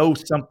 I know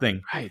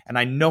something, and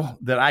I know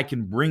that I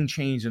can bring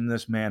change in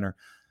this manner.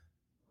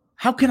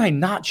 How can I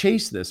not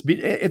chase this?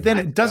 Then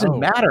it doesn't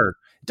matter.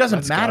 It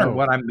doesn't matter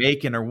what I'm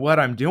making or what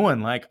I'm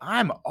doing. Like,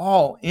 I'm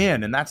all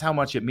in, and that's how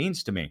much it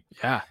means to me.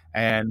 Yeah.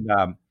 And,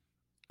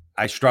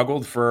 I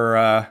struggled for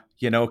a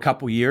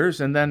couple years,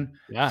 and then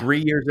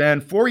 3 years in,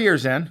 4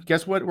 years in,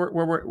 guess what?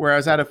 Where I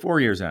was at 4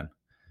 years in.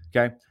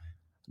 Okay,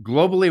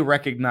 globally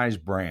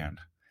recognized brand,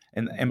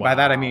 and by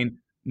that I mean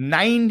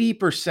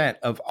 90%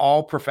 of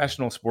all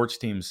professional sports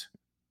teams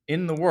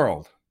in the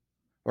world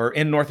or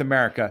in North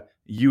America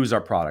use our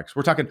products.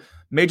 We're talking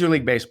Major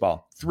League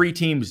Baseball. 3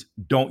 teams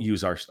don't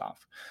use our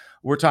stuff.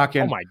 We're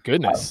talking, oh my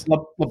goodness,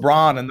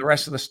 LeBron and the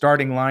rest of the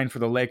starting line for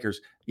the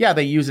Lakers. Yeah,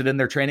 they use it in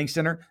their training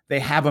center. They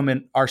have them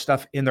in our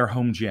stuff in their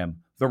home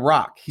gym. The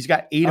Rock, he's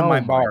got 8 of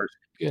my bars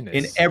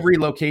in every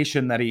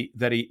location that he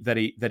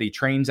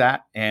trains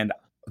at, and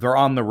they're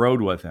on the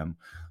road with him.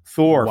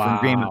 Thor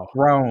from Game of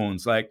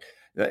Thrones, like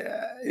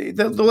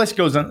the list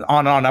goes on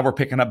and on. Now we're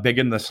picking up big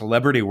in the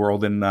celebrity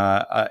world in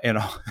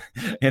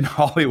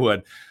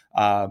Hollywood,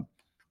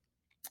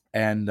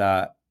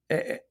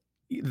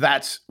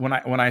 that's when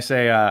I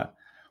say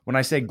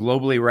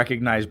globally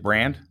recognized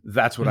brand.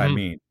 That's what I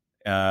mean.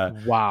 uh,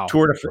 Wow.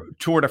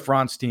 Tour de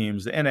France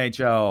teams, the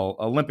NHL,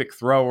 Olympic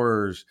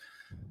throwers.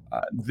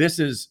 This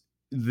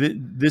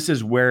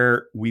is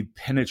where we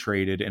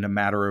penetrated in a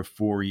matter of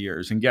 4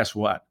 years. And guess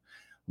what?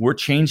 We're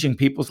changing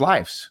people's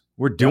lives.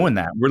 We're Yep. doing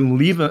that. We're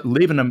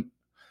leaving them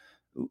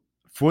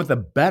for the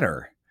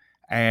better.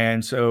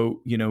 And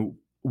so,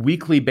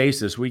 weekly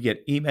basis, we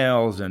get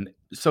emails and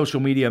social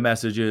media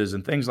messages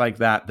and things like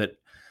that.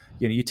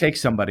 You take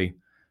somebody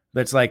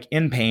that's like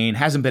in pain,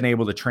 hasn't been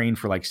able to train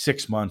for like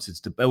 6 months, it's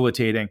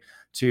debilitating,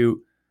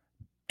 to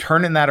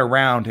turning that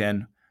around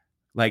and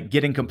like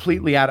getting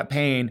completely out of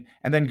pain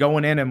and then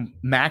going in and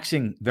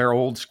maxing their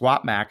old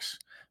squat max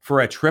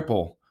for a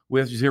triple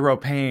with zero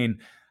pain.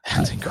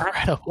 That's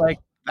incredible.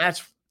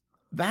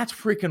 That's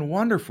freaking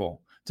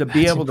wonderful to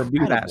be That's able to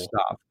do that incredible.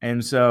 stuff.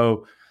 And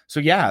so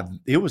yeah,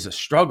 it was a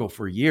struggle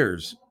for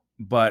years,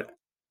 but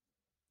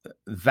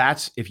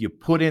that's if you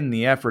put in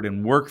the effort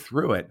and work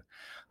through it.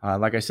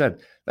 Like I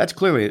said, that's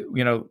clearly,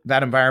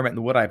 that environment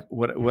and what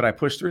I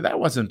pushed through, that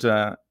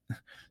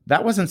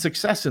wasn't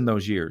success in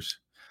those years.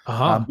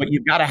 Uh-huh. But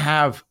you've got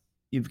to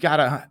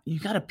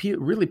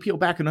really peel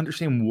back and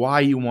understand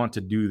why you want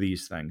to do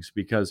these things,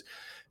 because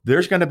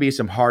there's going to be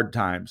some hard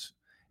times,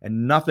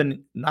 and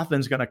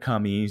nothing's going to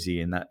come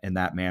easy in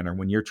that manner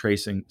when you're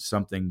tracing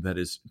something that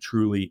is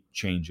truly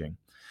changing.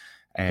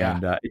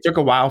 And it took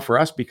a while for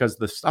us because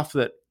the stuff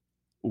that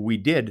we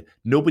did,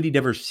 nobody'd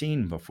ever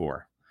seen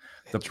before.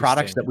 The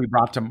products that we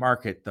brought to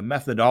market, the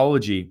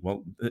methodology,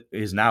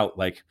 is now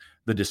like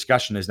the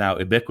discussion is now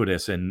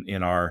ubiquitous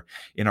in our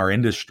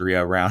industry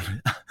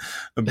around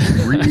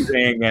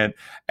breathing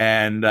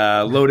and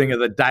loading of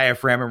the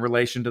diaphragm in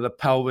relation to the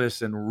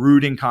pelvis and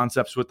rooting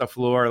concepts with the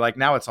floor. Like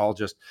now it's all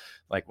just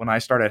like when I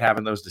started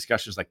having those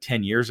discussions like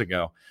 10 years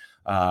ago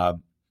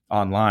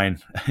online,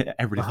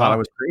 everybody thought I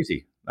was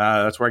crazy.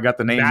 That's where I got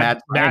the name Mad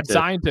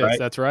Scientist. right?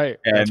 That's right.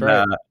 And, that's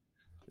right.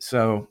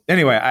 So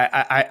anyway,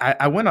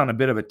 I went on a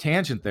bit of a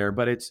tangent there,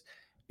 but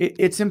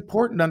it's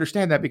important to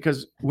understand that,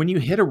 because when you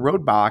hit a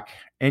roadblock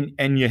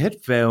and you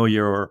hit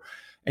failure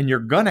and you're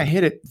gonna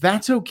hit it,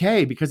 that's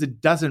okay, because it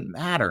doesn't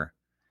matter.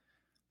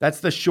 That's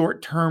the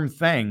short-term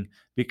thing,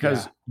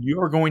 because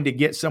you're going to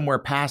get somewhere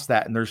past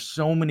that, and there's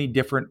so many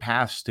different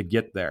paths to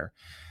get there.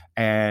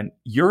 And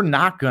you're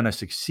not gonna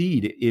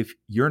succeed if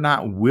you're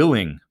not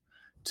willing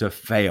to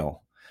fail.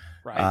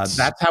 Right.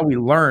 That's how we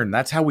learn.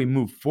 That's how we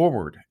move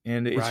forward.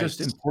 And it's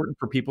just Right. important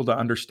for people to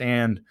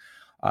understand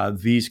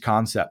these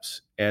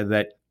concepts,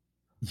 that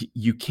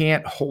you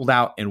can't hold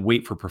out and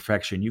wait for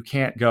perfection. You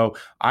can't go,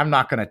 I'm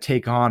not going to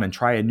take on and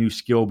try a new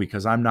skill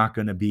because I'm not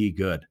going to be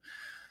good.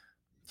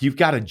 You've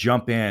got to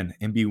jump in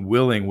and be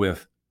willing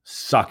with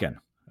sucking.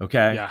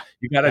 Okay. Yeah.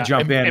 You got to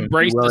jump in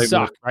Embrace and the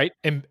suck, right?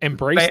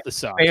 Embrace the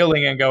suck.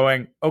 Failing and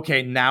going,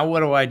 okay, now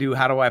what do I do?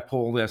 How do I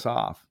pull this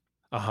off?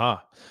 Uh-huh.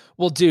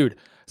 Well, dude,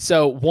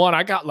 so one,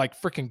 I got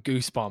like freaking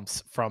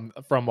goosebumps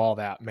from all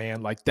that,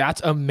 man. Like that's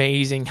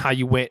amazing how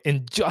you went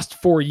in just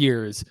 4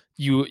 years.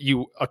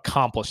 You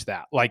accomplished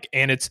that. Like,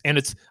 and it's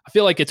I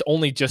feel like it's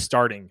only just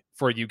starting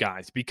for you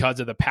guys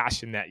because of the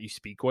passion that you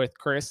speak with,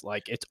 Chris.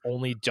 Like it's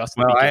only just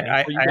the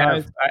beginning for you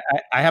guys.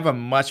 I have a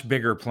much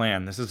bigger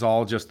plan. This is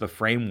all just the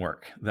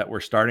framework that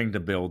we're starting to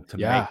build to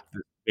make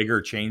the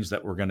bigger change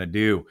that we're going to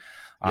do.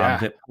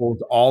 That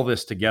pulls all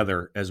this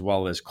together, as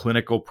well as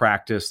clinical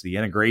practice, the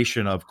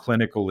integration of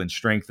clinical and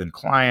strength and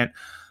client,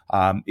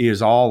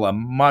 is all a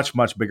much,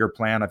 much bigger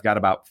plan. I've got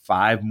about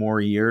 5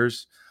 more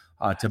years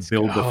to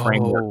build the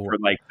framework for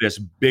like this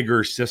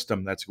bigger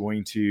system that's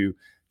going to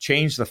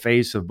change the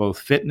face of both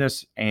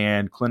fitness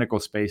and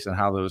clinical space and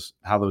how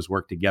those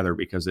work together,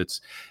 because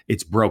it's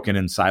broken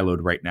and siloed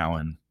right now.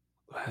 And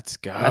let's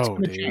go, that's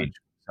going to change.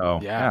 So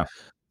yeah.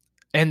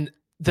 And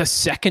the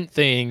second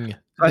thing,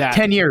 that's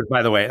 10 years,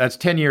 by the way. That's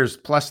 10 years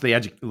plus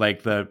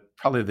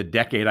probably the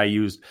decade I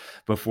used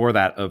before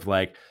that of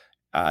like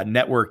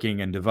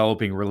networking and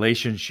developing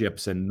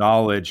relationships and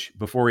knowledge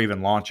before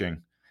even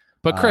launching.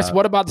 But Chris,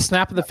 what about the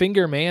snap of the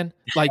finger, man?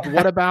 Like,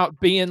 what about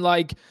being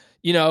like,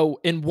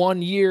 in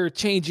 1 year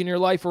changing your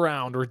life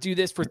around, or do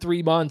this for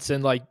 3 months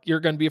and like you're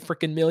going to be a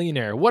freaking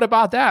millionaire? What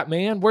about that,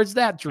 man? Where's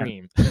that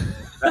dream?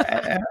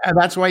 And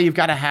that's why you've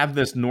got to have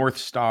this North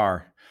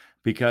Star.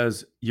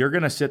 Because you're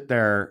going to sit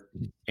there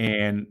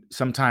and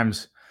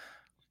sometimes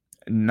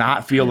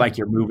not feel like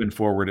you're moving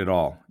forward at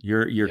all.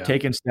 You're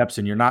taking steps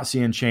and you're not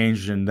seeing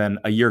change. And then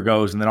a year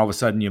goes and then all of a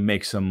sudden you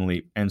make some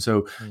leap. And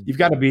so you've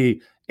got to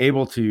be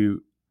able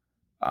to,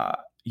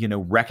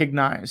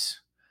 recognize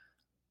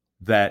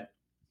that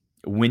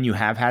when you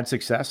have had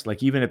success,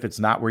 like even if it's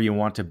not where you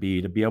want to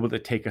be able to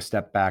take a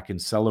step back and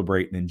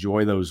celebrate and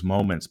enjoy those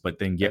moments, but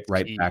then get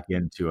back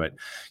into it.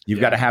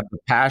 You've got to have the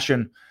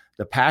passion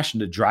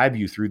to drive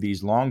you through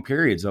these long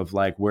periods of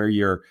like where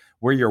you're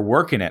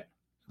working it,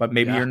 but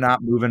maybe you're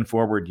not moving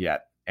forward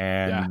yet.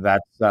 And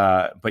that's,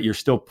 but you're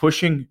still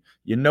pushing,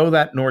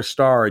 that North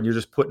Star, and you're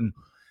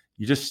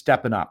just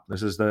stepping up.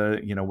 This is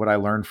what I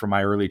learned from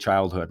my early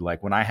childhood.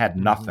 Like when I had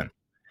nothing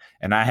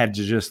and I had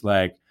to just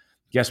like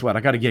guess what?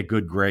 I got to get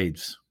good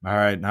grades. All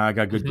right. Now I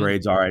got good Mm-hmm.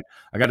 grades. All right.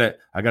 I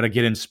gotta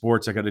get in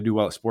sports. I got to do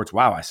well at sports.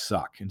 Wow, I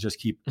suck. And just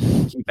keep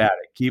at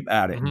it. Keep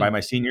at it. And Mm-hmm. by my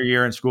senior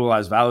year in school, I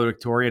was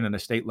valedictorian and a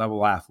state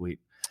level athlete.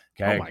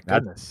 Oh Okay. my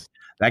goodness.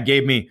 That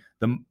gave me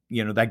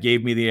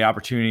the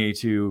opportunity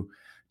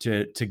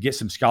to get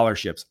some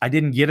scholarships. I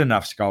didn't get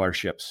enough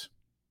scholarships,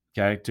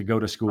 okay, to go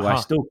to school.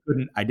 Uh-huh.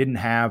 I didn't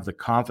have the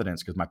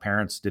confidence because my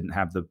parents didn't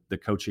have the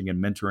coaching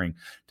and mentoring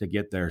to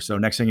get there. So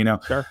next thing you know,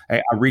 Sure.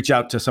 I reach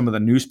out to some of the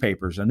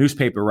newspapers. A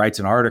newspaper writes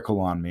an article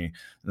on me,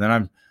 and then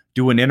I'm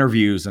doing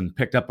interviews and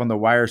picked up on the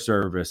wire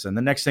service. And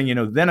the next thing you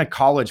know, then a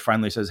college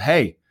finally says,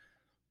 "Hey,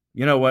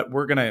 you know what?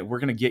 We're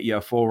gonna get you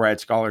a full ride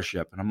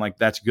scholarship." And I'm like,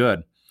 "That's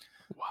good."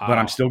 But Wow.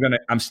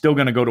 I'm still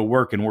gonna go to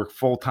work and work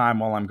full time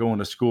while I'm going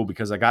to school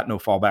because I got no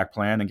fallback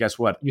plan. And guess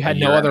what? You A had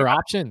no year in, other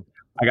option.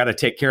 I got to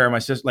take care of my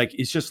sister. Like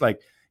it's just like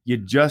you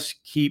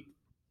just keep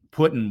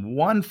putting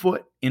one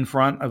foot in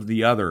front of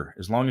the other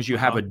as long as you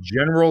have Uh-huh. a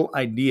general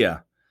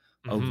idea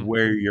of Mm-hmm.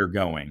 where you're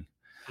going,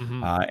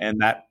 Mm-hmm.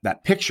 and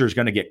that picture is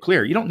going to get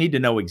clear. You don't need to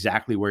know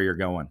exactly where you're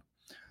going,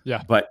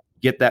 Yeah. but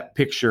get that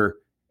picture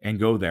and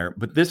go there.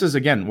 But this is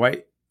again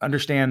why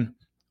understand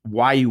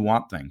why you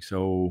want things.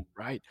 So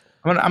Right.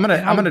 And I'm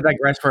gonna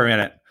digress for a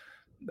minute.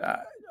 Uh,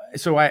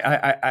 so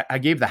I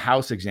gave the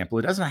house example.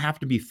 It doesn't have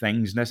to be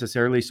things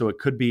necessarily. So it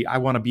could be I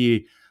want to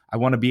be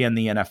in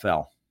the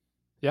NFL.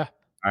 yeah.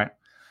 Right?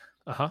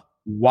 Uh-huh.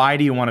 Why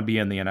do you want to be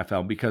in the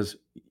NFL? Because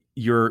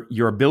your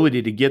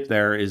ability to get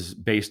there is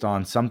based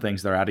on some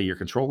things that are out of your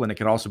control, and it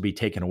can also be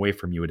taken away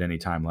from you at any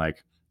time,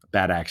 like a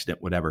bad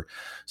accident, whatever.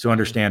 So Mm-hmm.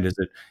 understand: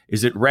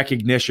 is it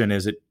recognition?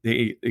 Is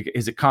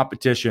it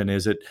competition?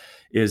 Is it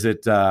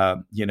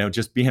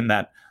just being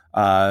that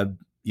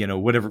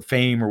whatever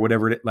fame or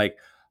whatever it like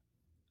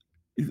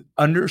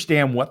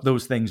understand what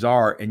those things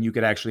are, and you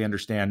could actually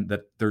understand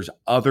that there's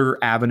other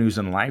avenues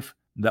in life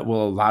that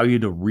will allow you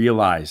to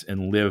realize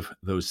and live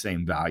those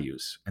same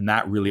values, and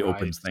that really Right.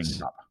 opens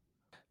things up.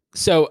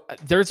 So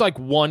there's like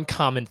one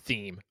common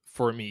theme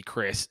for me,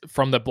 Chris,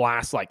 from the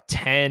last like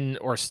 10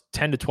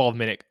 to 12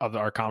 minute of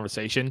our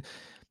conversation.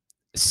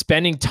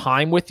 Spending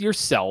time with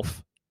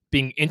yourself,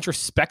 being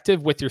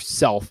introspective with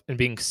yourself, and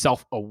being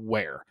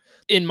self-aware.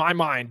 In my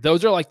mind,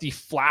 those are like the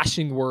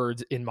flashing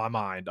words in my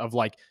mind of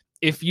like,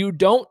 if you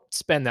don't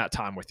spend that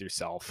time with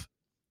yourself,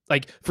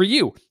 like for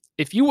you,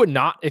 if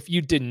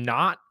you did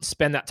not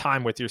spend that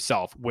time with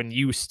yourself when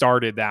you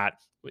started that,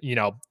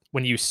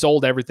 when you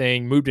sold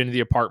everything, moved into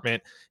the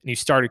apartment, and you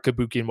started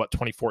Kabuki in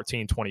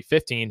 2014,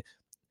 2015,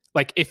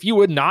 like if you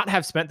would not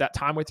have spent that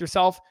time with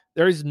yourself,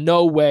 there is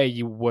no way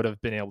you would have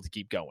been able to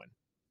keep going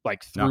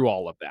like No, through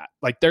all of that.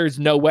 Like there's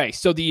no way.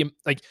 So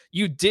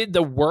you did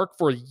the work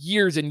for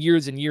years and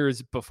years and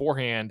years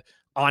beforehand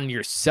on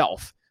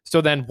yourself. So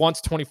then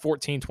once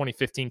 2014,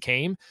 2015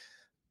 came,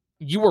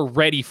 you were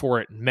ready for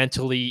it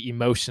mentally,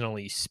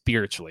 emotionally,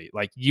 spiritually.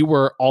 Like you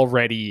were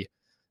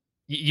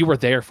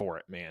there for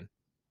it, man.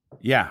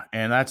 yeah,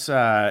 and that's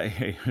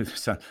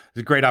it's a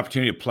great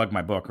opportunity to plug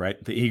my book,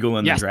 right? The Eagle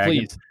and the Yes, Dragon.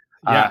 please.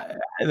 Yeah.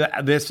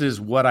 Uh, this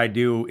is what I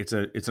do. It's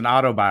an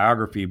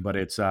autobiography, but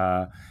it's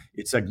a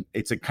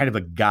kind of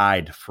a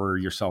guide for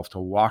yourself to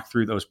walk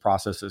through those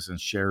processes and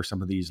share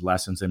some of these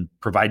lessons and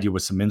provide you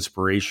with some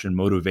inspiration,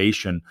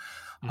 motivation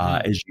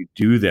Mm-hmm. as you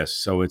do this.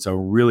 So it's a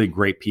really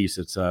great piece.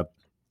 It's a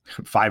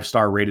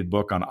 5-star rated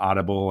book on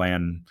Audible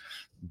and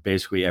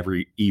basically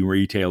every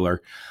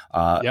e-retailer,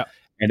 Yep.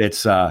 and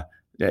it's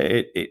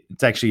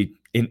actually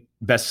in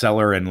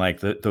bestseller in like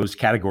those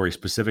categories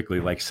specifically,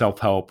 like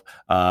self-help,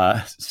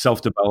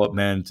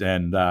 self-development,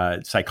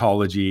 and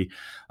psychology.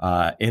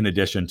 In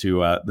addition to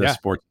the Yeah.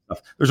 sports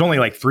stuff, there's only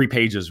like 3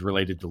 pages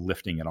related to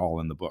lifting at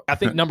all in the book. I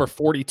think number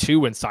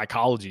 42 in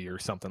psychology or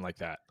something like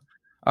that.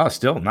 Oh,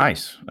 still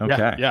nice. Yeah.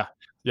 Okay, Yeah.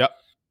 Yep.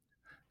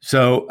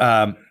 so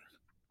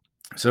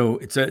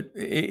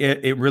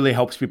it really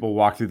helps people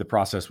walk through the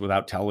process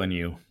without telling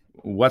you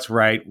what's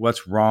right,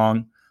 what's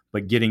wrong,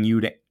 but getting you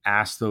to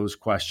ask those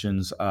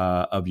questions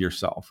of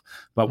yourself.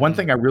 But one Mm-hmm.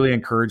 thing I really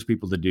encourage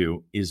people to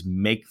do is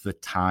make the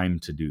time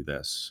to do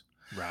this.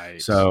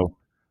 Right. So,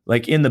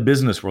 like in the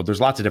business world,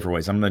 there's lots of different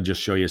ways. I'm going to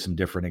just show you some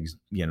different,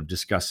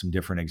 discuss some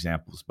different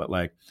examples. But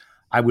like,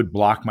 I would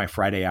block my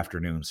Friday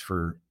afternoons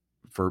for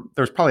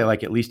there's probably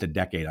like at least a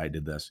decade I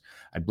did this.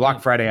 I'd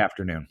block Friday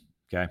afternoon.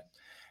 Okay.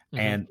 Mm-hmm.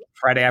 And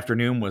Friday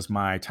afternoon was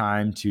my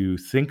time to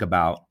think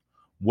about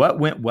what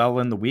went well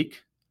in the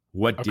week,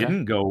 what Okay.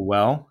 didn't go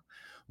well,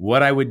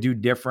 what I would do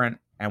different,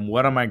 and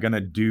what am I going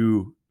to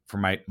do for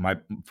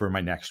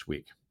my next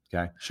week.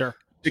 Okay. Sure.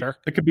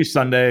 It could be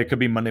Sunday, it could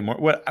be Monday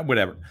morning,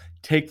 whatever.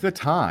 Take the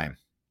time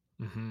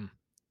Mm-hmm.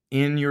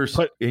 in your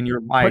Put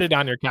life it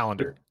on your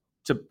calendar.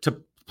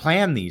 to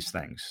plan these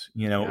things.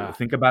 Yeah.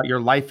 Think about your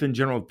life in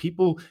general.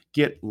 People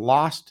get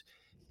lost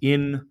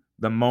in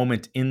the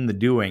moment, in the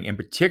doing, and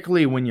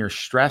particularly when you're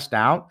stressed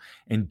out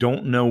and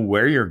don't know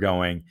where you're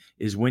going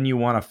is when you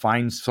want to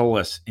find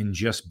solace in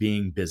just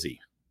being busy.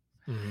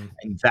 Mm-hmm.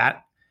 And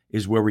that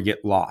is where we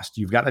get lost.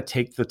 You've got to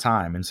take the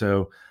time. And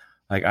so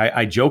Like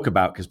I joke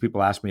about, because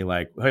people ask me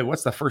like, "Hey,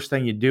 what's the first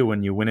thing you do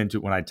when you went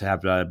into when I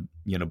have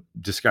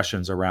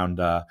discussions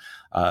around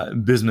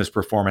business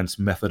performance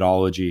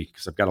methodology?"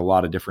 Because I've got a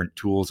lot of different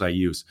tools I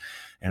use,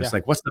 and it's Yeah.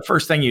 like, "What's the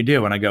first thing you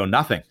do?" And I go,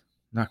 "Nothing."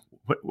 No,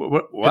 what? And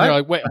they're What?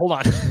 like, wait, hold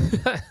on.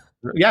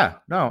 Yeah,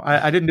 no,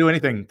 I didn't do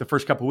anything the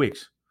first couple of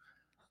weeks.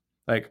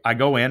 Like I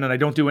go in and I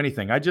don't do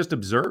anything. I just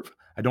observe.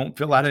 I don't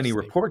fill out any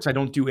Interesting. reports. I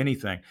don't do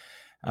anything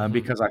Hmm.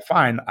 because I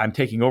find I'm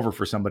taking over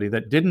for somebody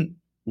that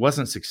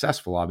wasn't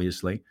successful,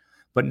 obviously,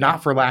 but Yeah.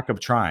 not for lack of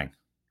trying,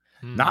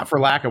 Mm. not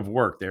for lack of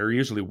work. They're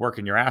usually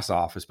working your ass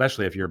off,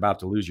 especially if you're about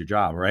to lose your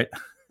job, right?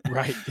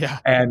 Right. Yeah.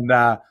 and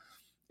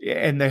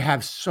and they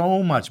have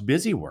so much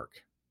busy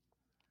work.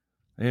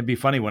 It'd be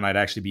funny when I'd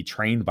actually be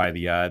trained by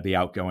the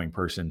outgoing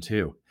person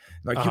too.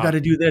 Like, you got Uh-huh.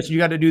 to do this, you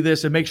got to do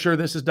this, and make sure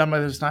this is done by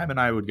this time. And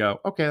I would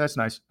go, okay, that's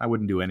nice. I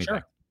wouldn't do anything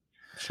Sure.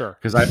 Sure.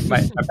 because my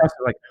boss is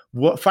like,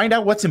 well, find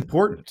out what's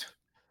important.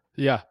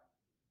 Yeah.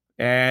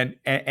 And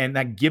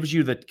that gives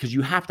you because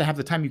you have to have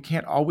the time. You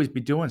can't always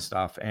be doing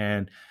stuff.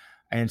 And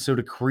so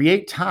to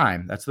create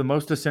time, that's the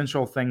most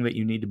essential thing that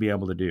you need to be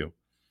able to do.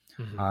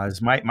 Hmm.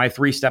 Is my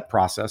 3-step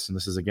process, and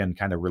this is again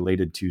kind of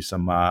related to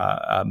some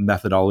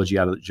methodology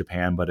out of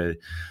Japan, but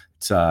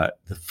it's the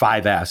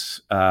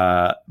 5S.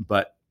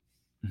 But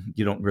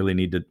you don't really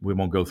need to. We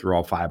won't go through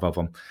all 5 of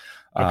them.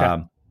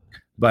 Okay.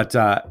 But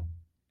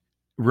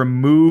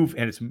remove,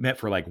 and it's meant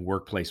for like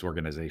workplace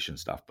organization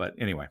stuff. But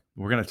anyway,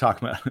 we're going to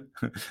talk about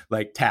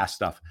like task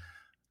stuff.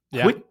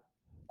 Yeah.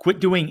 Quit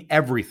doing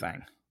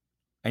everything,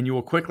 and you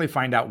will quickly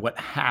find out what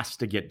has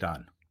to get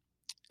done.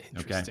 Okay.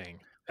 Interesting.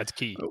 That's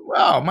key.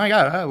 Well, my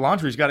God,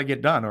 laundry's got to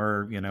get done,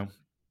 or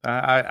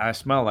I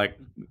smell like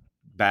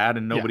bad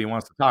and Yeah. nobody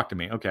wants to talk to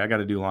me. Okay, I got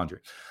to do laundry.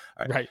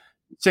 All right. Right.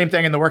 Same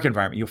thing in the work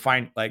environment. You'll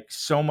find like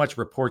so much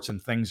reports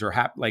and things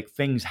like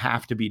things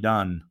have to be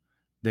done.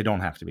 They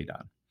don't have to be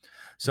done. Hmm.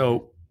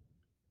 So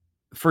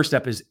first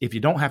step is, if you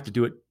don't have to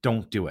do it,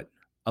 don't do it.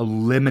 Okay.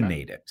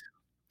 Eliminate it.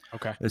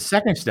 Okay. The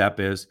second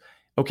step is,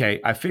 okay,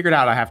 I figured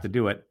out I have to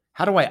do it.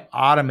 How do I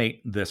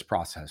automate this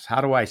process? How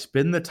do I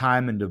spend the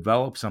time and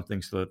develop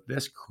something so that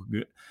this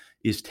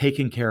is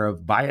taken care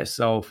of by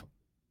itself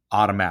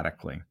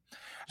automatically?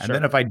 And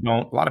then Sure. if I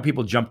don't, a lot of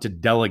people jump to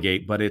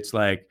delegate, but it's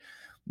like,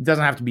 it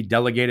doesn't have to be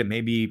delegated.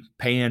 Maybe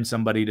paying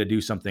somebody to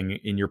do something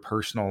in your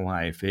personal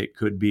life. It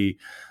could be,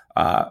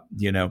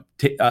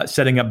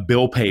 setting up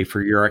bill pay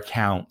for your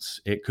accounts.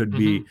 It could Hmm.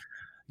 be,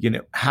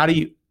 how do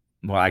you,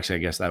 well, actually, I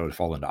guess that would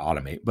fall into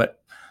automate,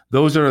 but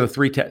those are the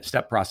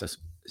 3-step process.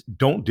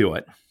 Don't do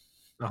it.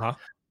 Uh-huh.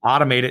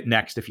 Automate it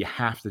next if you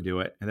have to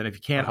do it. And then if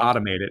you can't Uh-huh.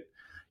 automate it,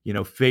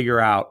 figure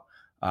out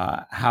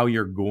how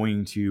you're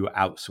going to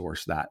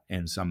outsource that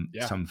in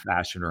Yeah. some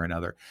fashion or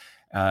another.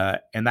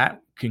 And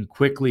that can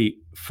quickly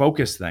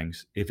focus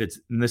things if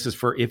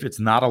it's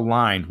not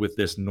aligned with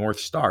this North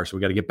Star. So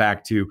we got to get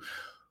back to,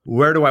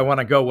 where do I want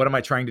to go? What am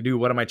I trying to do?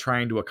 What am I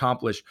trying to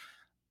accomplish?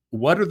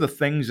 What are the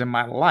things in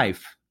my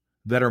life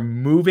that are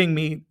moving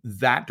me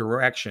that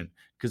direction?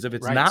 Because if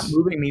it's not Right.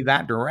 moving me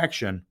that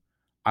direction,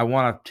 I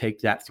want to take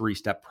that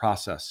 3-step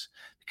process,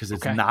 because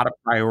it's Okay. not a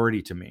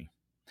priority to me.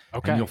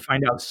 And you'll Okay.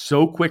 find out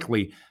so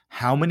quickly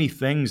how many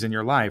things in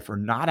your life are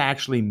not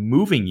actually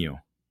moving you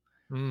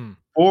Mm.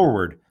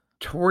 forward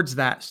towards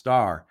that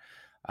star.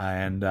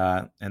 And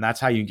that's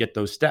how you get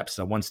those steps.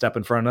 So one step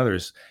in front of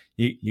others.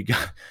 You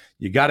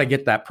got to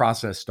get that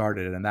process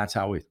started, and that's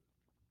how we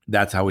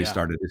Yeah.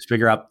 started. Is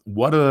figure out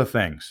what are the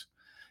things,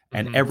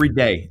 and Hmm. every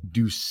day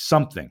do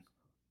something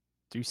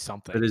Do that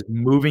something. is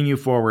moving you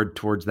forward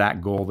towards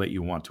that goal that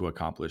you want to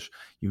accomplish.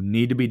 You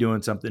need to be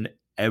doing something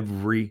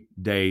every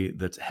day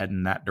that's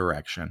heading that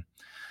direction.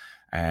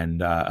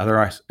 And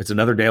otherwise, it's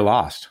another day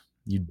lost.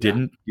 You Yeah.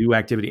 didn't do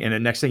activity. And the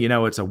next thing you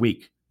know, it's a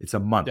week, it's a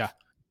Yeah. month,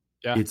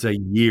 Yeah. it's a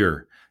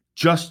year,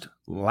 just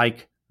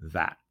like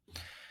that.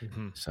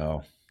 Hmm.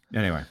 So,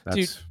 anyway,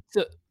 Dude, that's.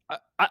 so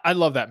I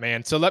love that,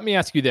 man. So let me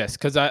ask you this,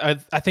 because I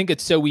think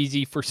it's so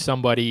easy for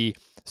somebody,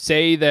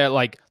 say that,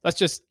 like, let's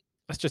just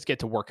get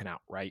to working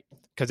out, right?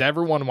 Because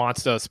everyone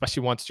wants to,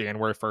 especially once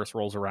January 1st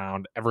rolls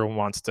around, everyone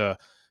wants to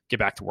get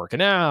back to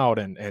working out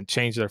and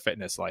change their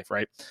fitness life,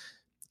 right?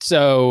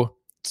 So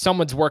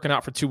someone's working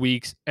out for 2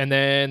 weeks, and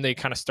then they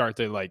kind of start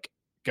to like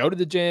go to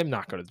the gym,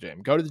 not go to the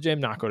gym, go to the gym,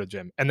 not go to the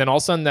gym. And then all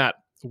of a sudden that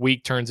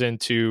week turns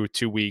into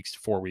 2 weeks,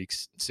 4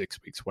 weeks, 6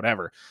 weeks,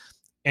 whatever.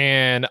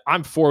 And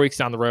I'm 4 weeks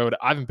down the road.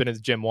 I haven't been to the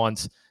gym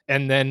once.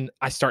 And then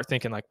I start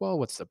thinking like, well,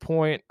 what's the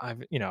point?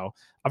 I've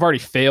already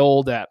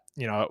failed at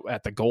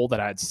the goal that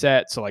I had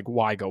set. So like,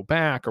 why go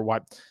back, or why,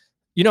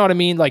 you know what I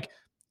mean? Like,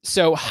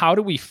 so how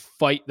do we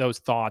fight those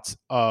thoughts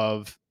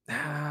of,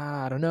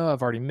 I don't know,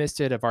 I've already missed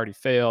it. I've already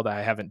failed.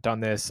 I haven't done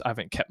this. I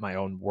haven't kept my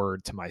own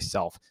word to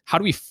myself. How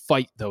do we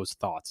fight those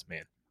thoughts,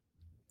 man?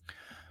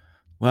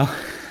 Well,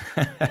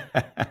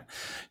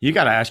 you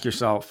got to ask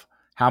yourself,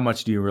 how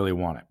much do you really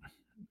want it?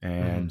 Hmm.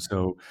 And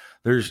so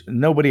there's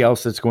nobody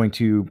else that's going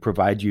to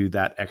provide you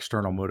that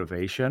external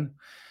motivation.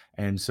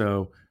 And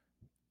so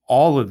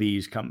all of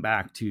these come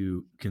back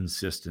to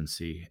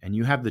consistency, and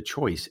you have the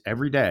choice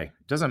every day.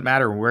 It doesn't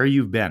matter where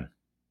you've been.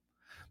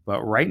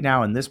 But right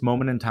now, in this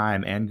moment in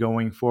time and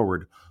going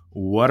forward,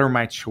 what are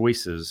my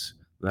choices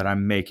that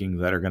I'm making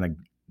that are going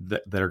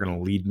to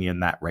lead me in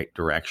that right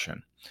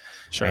direction?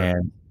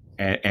 Sure.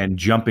 And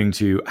jumping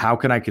to how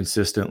can I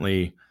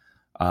consistently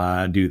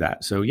do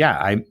that? So yeah,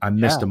 I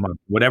missed Yeah. a month,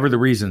 whatever the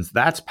reasons.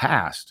 That's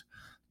past.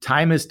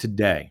 Time is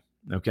today.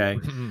 Okay,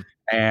 Mhm.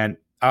 and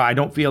I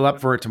don't feel up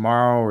for it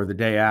tomorrow or the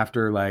day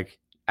after. Like,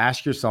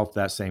 ask yourself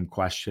that same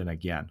question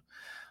again,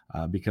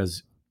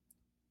 because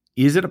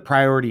is it a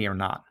priority or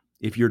not?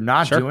 If you're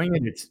not Sure. doing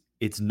it,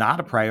 it's not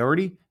a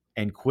priority,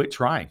 and quit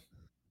trying.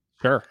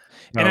 Sure.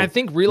 And I So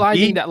think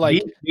realizing be that, be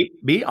like, be,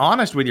 be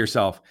honest with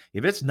yourself.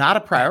 If it's not a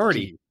that's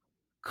priority, key.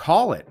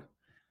 call it.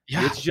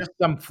 Yeah. It's just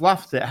some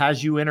fluff that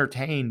has you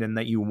entertained and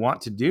that you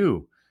want to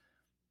do,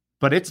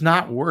 but it's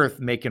not worth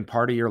making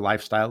part of your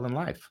lifestyle in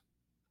life.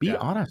 Be Yeah.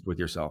 honest with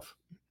yourself.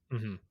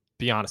 Mhm.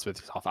 Be honest with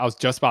yourself. I was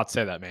just about to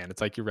say that, man.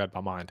 It's like you read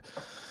my mind.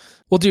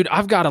 Well, dude,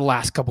 I've got a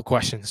last couple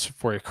questions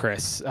for you,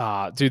 Chris.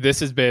 Dude, this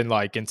has been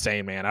like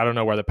insane, man. I don't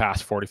know where the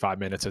past 45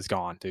 minutes has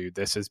gone, dude.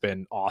 This has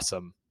been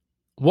awesome.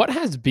 What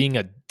has being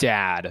a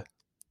dad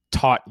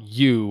taught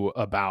you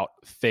about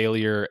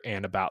failure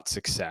and about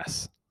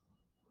success?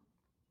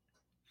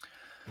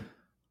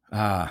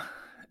 Uh,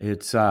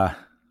 it's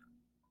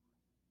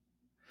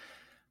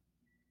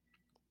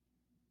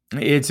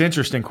it's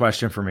interesting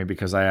question for me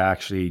because I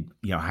actually,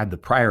 had the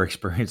prior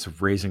experience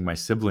of raising my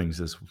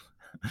siblings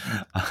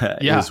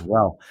Yeah. as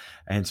well,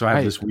 and so I have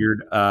Right. this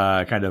weird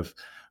kind of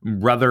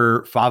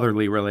brother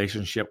fatherly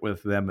relationship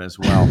with them as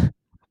well.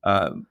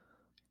 Um,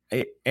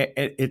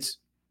 it's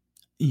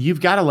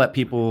you've got to let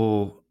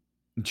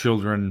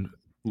children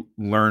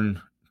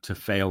learn to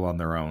fail on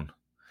their own.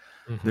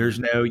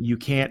 Hmm. You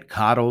can't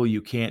coddle,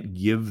 you can't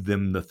give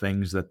them the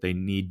things that they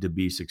need to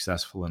be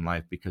successful in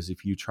life, because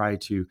if you try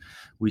to,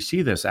 we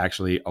see this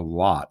actually a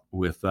lot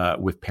with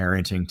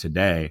parenting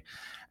today.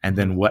 And Hmm.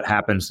 then what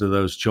happens to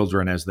those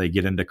children as they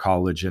get into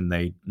college and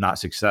they not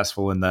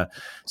successful, and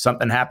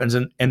something happens,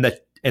 and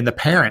the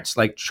parents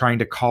like trying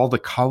to call the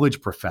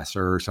college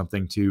professor or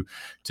something to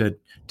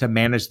to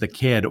manage the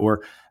kid.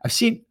 Or I've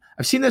seen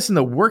this in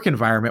the work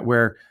environment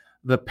where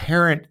the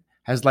parent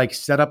has like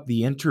set up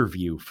the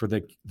interview for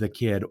the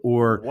kid,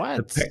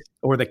 What?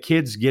 or the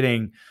kid's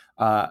getting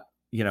and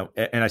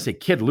I say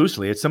kid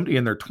loosely, it's somebody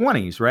in their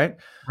 20s, right?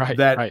 Right.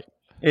 That Right.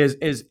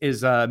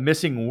 is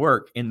missing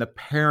work, and the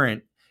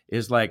parent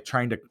is like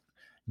trying to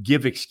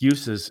give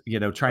excuses,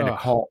 trying to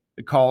Oh,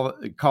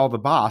 call the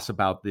boss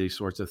about these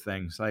sorts of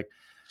things. Like,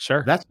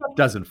 sure. that stuff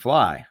doesn't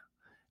fly.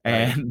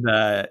 Right.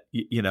 And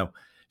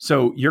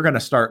so you're going to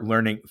start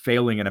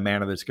failing in a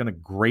manner that's going to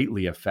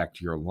greatly affect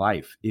your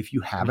life if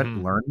you haven't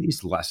Hmm. learned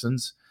these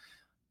lessons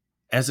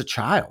as a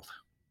child.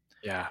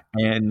 Yeah.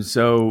 And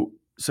so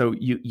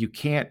you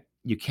can't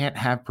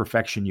have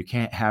perfection. You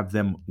can't have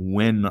them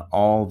win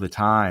all the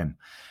time.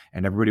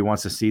 And everybody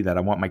wants to see that.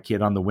 I want my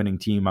kid on the winning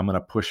team. I'm going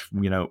to push,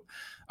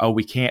 oh,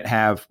 we can't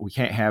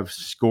have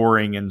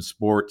scoring in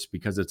sports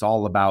because it's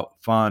all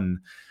about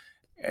fun.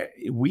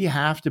 We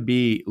have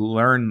to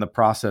learn the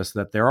process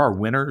that there are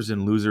winners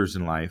and losers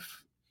in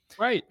life.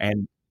 Right.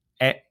 And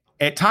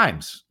at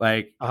times,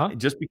 like, Uh huh.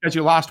 just because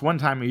you lost one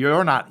time,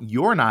 you're not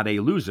a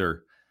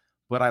loser.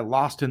 But I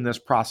lost in this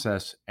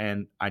process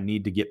and I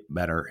need to get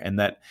better. And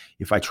that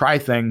if I try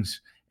things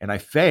and I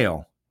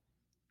fail,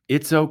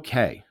 it's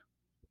okay.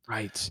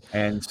 Right.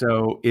 And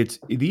so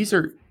these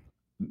are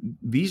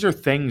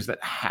things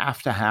that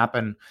have to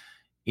happen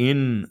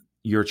in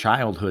your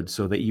childhood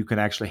so that you can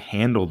actually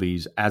handle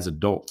these as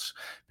adults,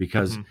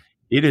 because Hmm.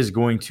 it is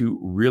going to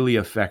really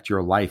affect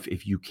your life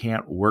if you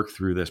can't work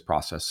through this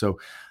process. So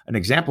an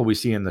example we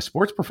see in the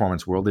sports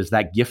performance world is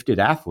that gifted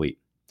athlete,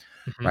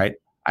 Hmm. right?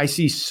 I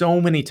see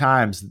so many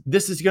times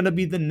this is going to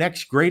be the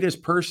next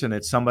greatest person.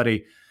 It's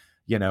somebody,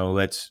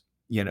 that's,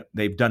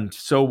 they've done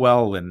so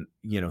well, and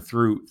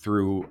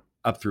through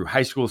up through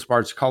high school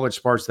sports, college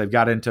sports, they've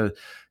got into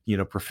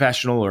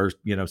professional, or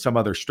some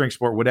other strength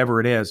sport, whatever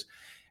it is.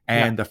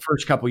 Yeah. And the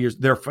first couple of years,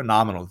 they're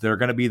phenomenal. They're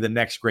going to be the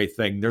next great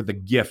thing. They're the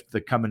gift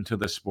that come into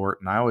the sport.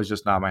 And I always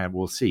just nod my head.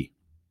 We'll see.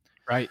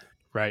 Right.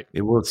 Right.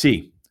 It will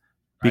see,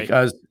 Right.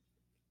 because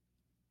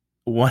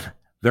one,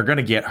 they're going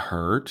to get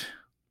hurt,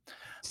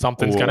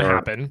 Something's gonna or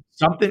happen.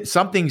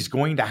 something's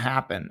going to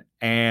happen,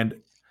 and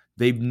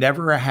they've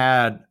never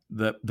had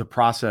the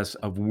process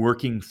of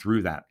working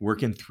through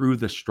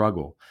the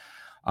struggle.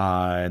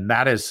 And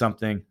that is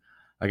something,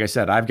 like I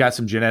said, I've got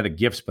some genetic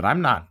gifts, but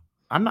I'm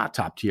not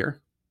top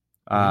tier.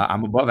 Hmm.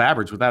 I'm above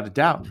average without a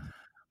doubt.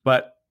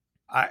 But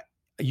I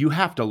you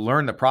have to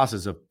learn the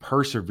process of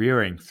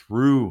persevering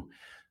through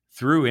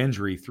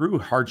injury, through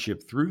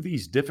hardship, through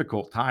these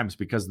difficult times,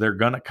 because they're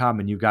going to come,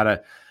 and you got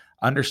to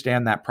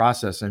understand that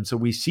process. And so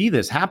we see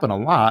this happen a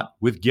lot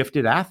with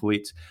gifted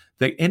athletes.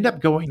 They end up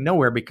going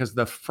nowhere because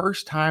the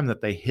first time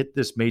that they hit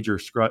this major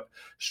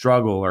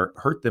struggle or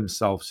hurt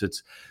themselves,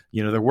 it's,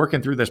 they're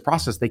working through this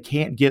process. They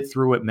can't get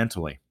through it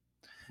mentally.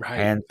 Right.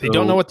 And They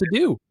don't know so what to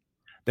do.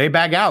 they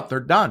bag out, they're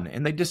done,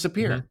 and they Hmm.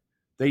 disappear.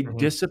 They Hmm.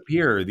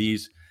 disappear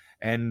these.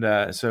 And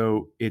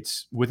so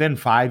it's within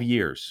 5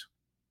 years,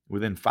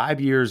 within 5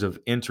 years of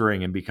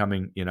entering and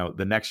becoming,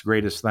 the next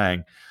greatest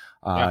thing,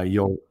 Yeah.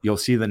 you'll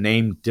see the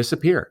name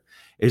disappear.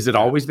 Is it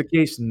Yeah. always the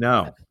case?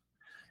 No.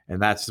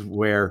 And that's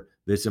where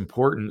this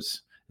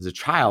importance as a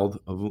child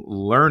of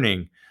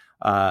learning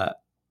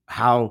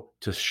how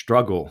to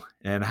struggle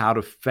and how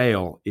to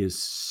fail is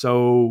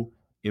so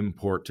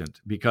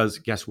important, because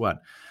guess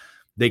what?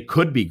 They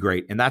could be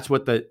great. And that's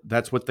what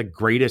the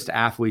greatest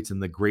athletes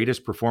and the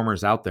greatest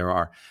performers out there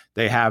are.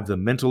 They have the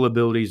mental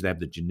abilities, they have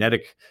the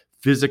genetic,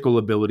 physical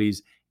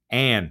abilities,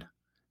 and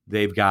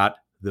they've got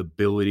the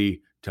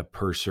ability to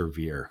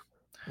persevere.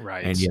 And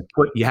Right.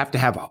 you have to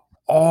have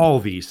all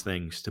these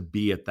things to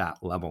be at that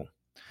level.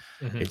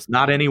 Mm-hmm. It's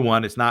not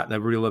anyone. It's not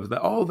everybody loves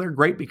that. Oh, they're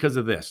great because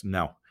of this.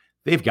 No,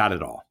 they've got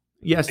it all.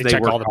 Yes, They they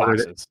check all worked the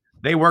harder. boxes.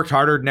 They worked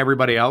harder than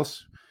everybody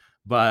else,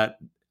 but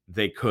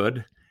they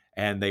could,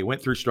 and they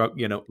went through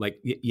struggle. Like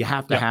you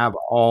have to Yep. have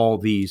all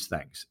these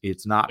things.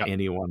 It's not Yep.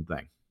 any one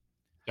thing.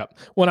 Yep.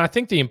 Well, and I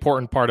think the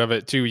important part of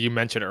it too, you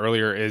mentioned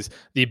earlier, is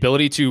the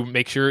ability to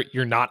make sure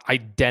you're not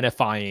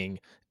identifying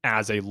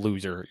as a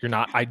loser. You're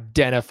not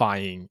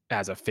identifying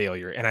as a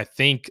failure. And I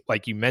think,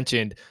 like you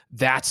mentioned,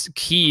 that's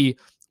key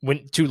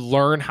when to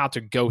learn how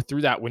to go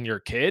through that when you're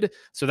a kid.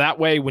 So that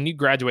way, when you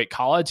graduate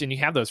college and you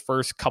have those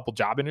first couple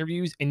job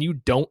interviews and you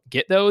don't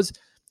get those,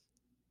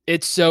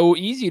 it's so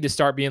easy to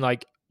start being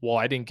like, well,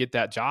 I didn't get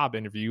that job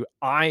interview.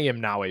 I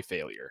am now a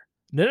failure.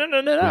 Yeah.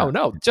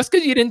 No. Just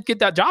because you didn't get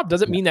that job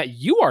doesn't Yeah. mean that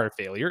you are a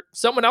failure.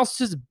 Someone else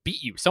just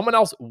beat you. Someone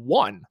else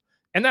won.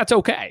 And that's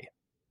okay.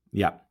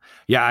 Yeah.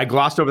 Yeah. I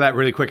glossed over that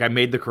really quick. I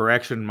made the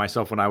correction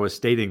myself when I was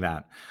stating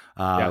that,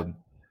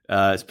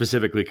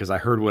 specifically because I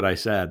heard what I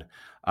said.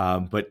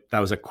 But that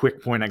was a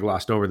quick point I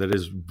glossed over that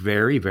is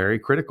very, very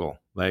critical.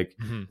 Like,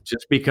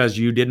 just because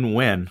you didn't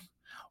win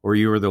or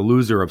you were the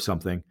loser of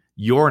something,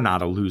 you're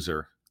not a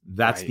loser.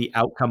 That's Right. the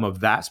outcome of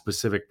that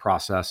specific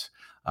process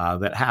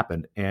that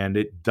happened. And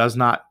it does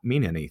not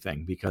mean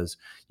anything, because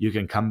you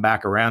can come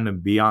back around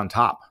and be on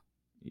top.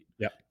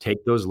 Yep.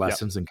 Take those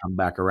lessons and come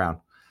back around.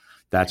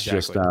 That's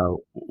Exactly. just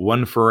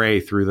one foray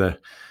through the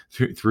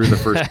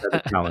first set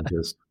of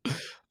challenges.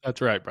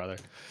 That's right, brother.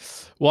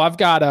 Well, I've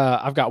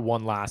got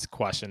one last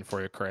question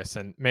for you, Chris.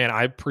 And man,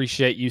 I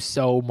appreciate you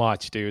so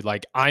much, dude.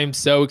 Like, I'm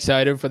so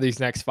excited for these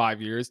next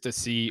 5 years to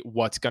see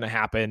what's going to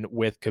happen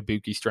with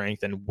Kabuki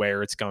Strength and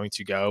where it's going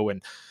to go.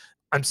 And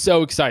I'm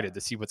so excited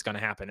to see what's going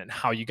to happen and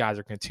how you guys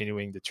are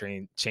continuing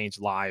to change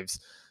lives,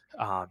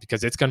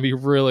 because it's going to be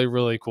really,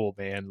 really cool,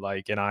 man.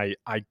 Like, and I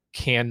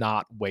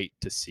cannot wait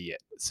to see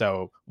it.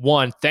 So,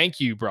 one, thank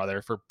you,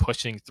 brother, for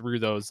pushing through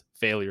those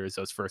failures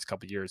those first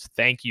couple of years.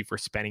 Thank you for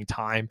spending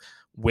time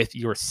with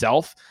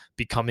yourself,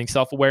 becoming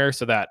self-aware,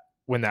 so that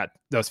when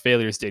those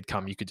failures did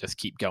come, you could just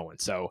keep going.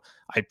 So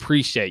I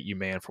appreciate you,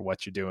 man, for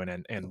what you're doing,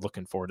 and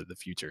looking forward to the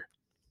future.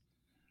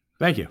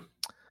 Thank you.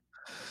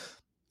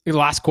 The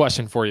last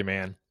question for you,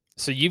 man.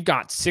 So you've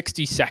got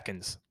 60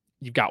 seconds.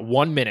 You've got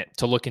 1 minute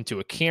to look into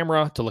a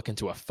camera, to look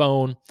into a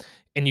phone,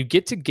 and you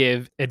get to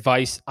give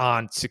advice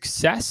on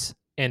success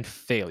and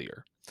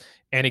failure.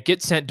 And it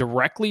gets sent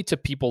directly to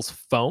people's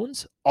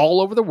phones all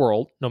over the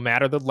world, no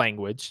matter the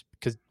language,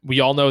 because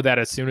we all know that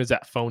as soon as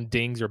that phone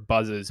dings or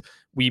buzzes,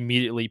 we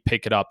immediately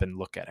pick it up and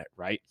look at it,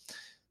 right?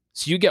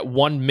 So you get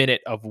 1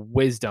 minute of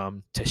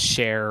wisdom to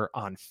share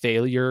on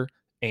failure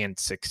and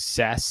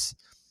success.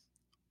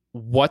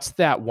 What's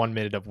that 1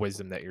 minute of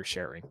wisdom that you're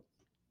sharing?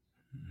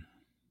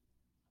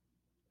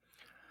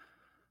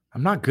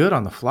 I'm not good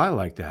on the fly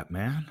like that,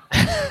 man.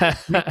 I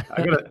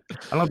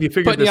don't know if you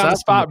figured Putting this you on out the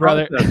spot,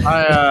 brother.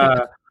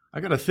 I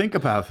got to think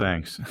about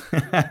things.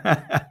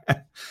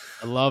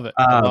 I love it.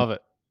 I love it.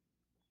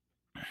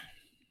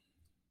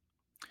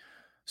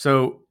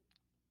 So,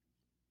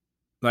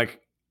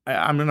 like,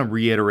 I'm going to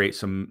reiterate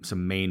some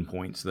main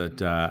points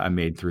that I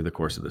made through the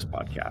course of this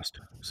podcast.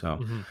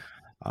 So,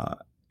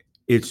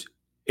 it's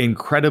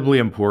incredibly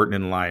important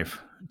in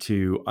life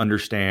to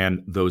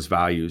understand those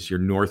values, your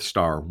North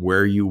Star,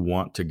 where you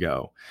want to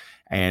go,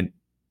 and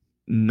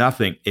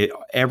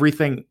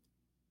everything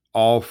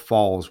all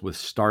falls with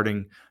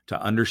starting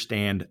to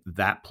understand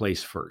that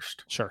place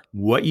first. Sure.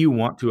 What you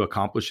want to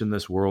accomplish in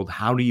this world,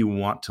 how do you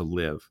want to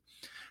live?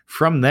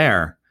 From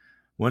there,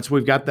 once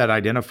we've got that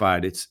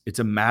identified, it's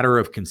a matter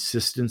of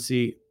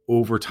consistency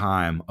over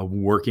time of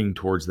working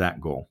towards that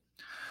goal.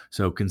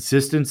 So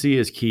consistency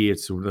is key.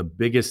 It's one of the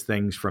biggest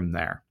things from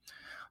there.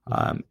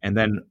 And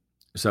then,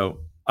 so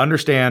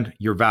understand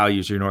your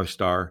values, your North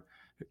Star,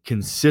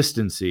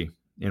 consistency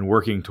in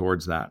working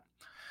towards that.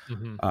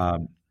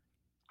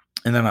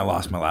 And then I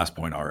lost my last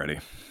point already.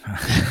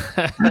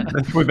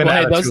 We've been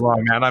at it too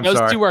long, man. I'm sorry.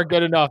 Those two are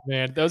good enough,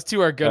 man. Those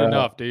two are good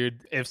enough,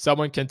 dude. If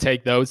someone can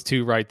take those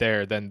two right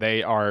there, then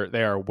they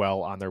are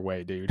well on their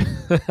way, dude.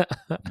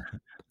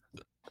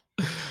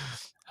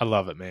 I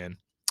love it, man.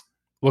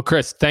 Well,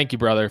 Chris, thank you,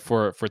 brother,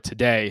 for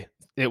today.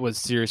 It was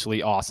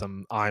seriously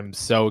awesome. I'm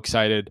so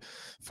excited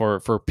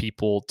for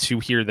people to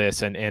hear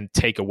this and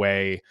take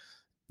away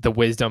the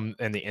wisdom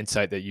and the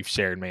insight that you've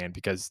shared, man,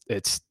 because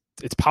it's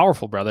It's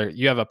powerful, brother.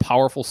 You have a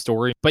powerful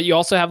story, but you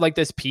also have like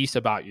this piece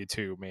about you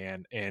too,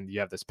 man. And you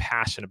have this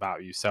passion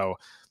about you. So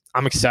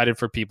I'm excited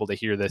for people to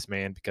hear this,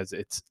 man, because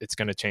it's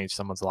going to change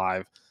someone's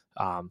life.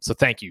 So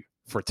thank you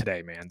for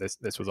today, man.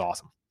 This was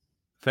awesome.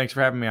 Thanks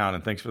for having me on,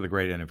 and thanks for the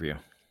great interview.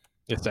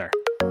 Yes, sir.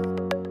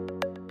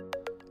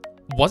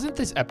 Wasn't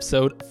this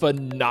episode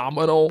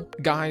phenomenal,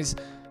 guys?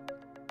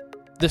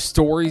 The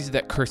stories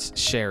that Chris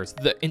shares,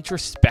 the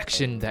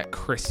introspection that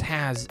Chris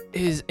has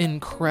is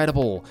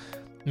incredible.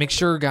 Make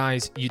sure,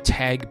 guys, you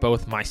tag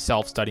both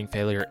myself, Studying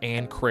Failure,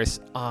 and Chris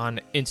on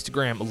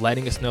Instagram,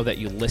 letting us know that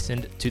you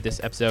listened to this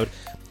episode,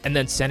 and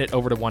then send it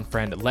over to one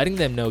friend, letting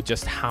them know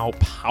just how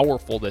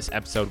powerful this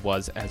episode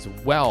was as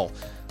well.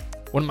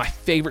 One of my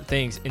favorite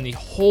things in the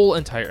whole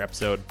entire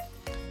episode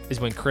is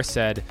when Chris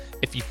said,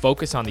 if you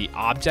focus on the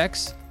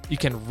objects, you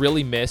can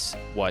really miss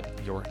what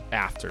you're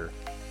after.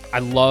 I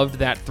loved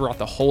that throughout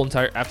the whole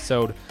entire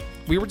episode,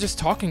 we were just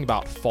talking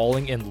about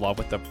falling in love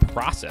with the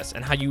process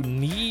and how you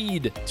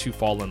need to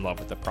fall in love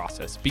with the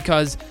process,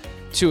 because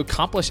to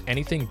accomplish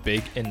anything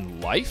big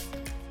in life,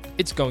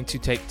 it's going to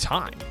take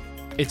time.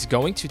 It's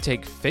going to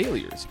take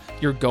failures.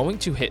 You're going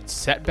to hit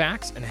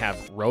setbacks and have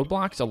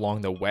roadblocks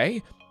along the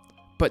way,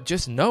 but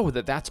just know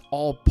that that's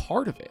all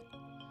part of it.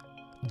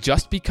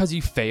 Just because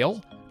you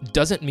fail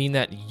doesn't mean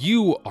that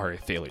you are a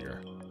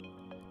failure.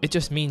 It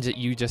just means that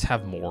you just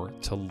have more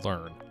to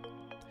learn.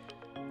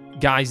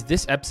 Guys,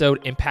 this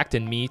episode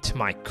impacted me to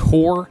my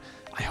core.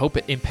 I hope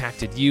it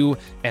impacted you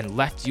and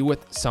left you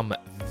with some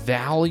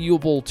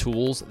valuable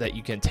tools that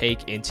you can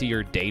take into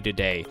your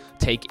day-to-day,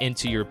 take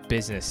into your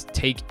business,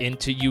 take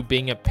into you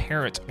being a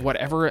parent,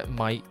 whatever it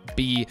might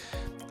be.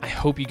 I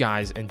hope you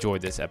guys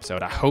enjoyed this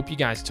episode. I hope you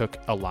guys took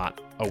a lot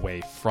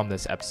away from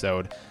this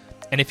episode.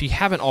 And if you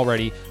haven't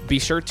already, be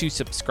sure to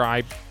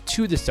subscribe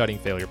to the Studying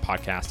Failure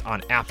podcast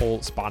on Apple,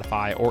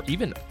 Spotify, or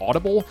even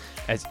Audible,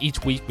 as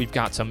each week we've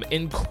got some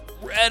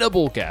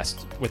incredible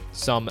guests with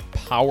some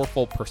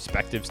powerful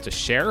perspectives to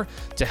share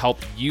to help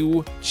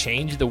you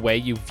change the way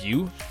you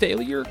view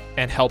failure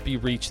and help you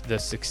reach the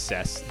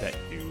success that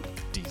you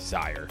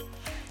desire.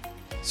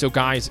 So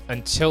guys,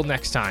 until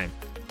next time,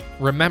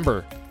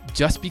 remember,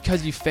 just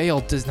because you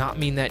failed does not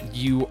mean that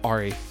you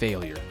are a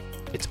failure.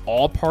 It's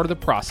all part of the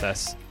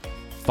process.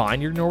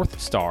 Find your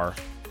North Star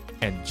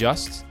and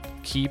just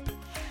keep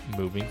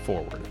moving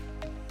forward.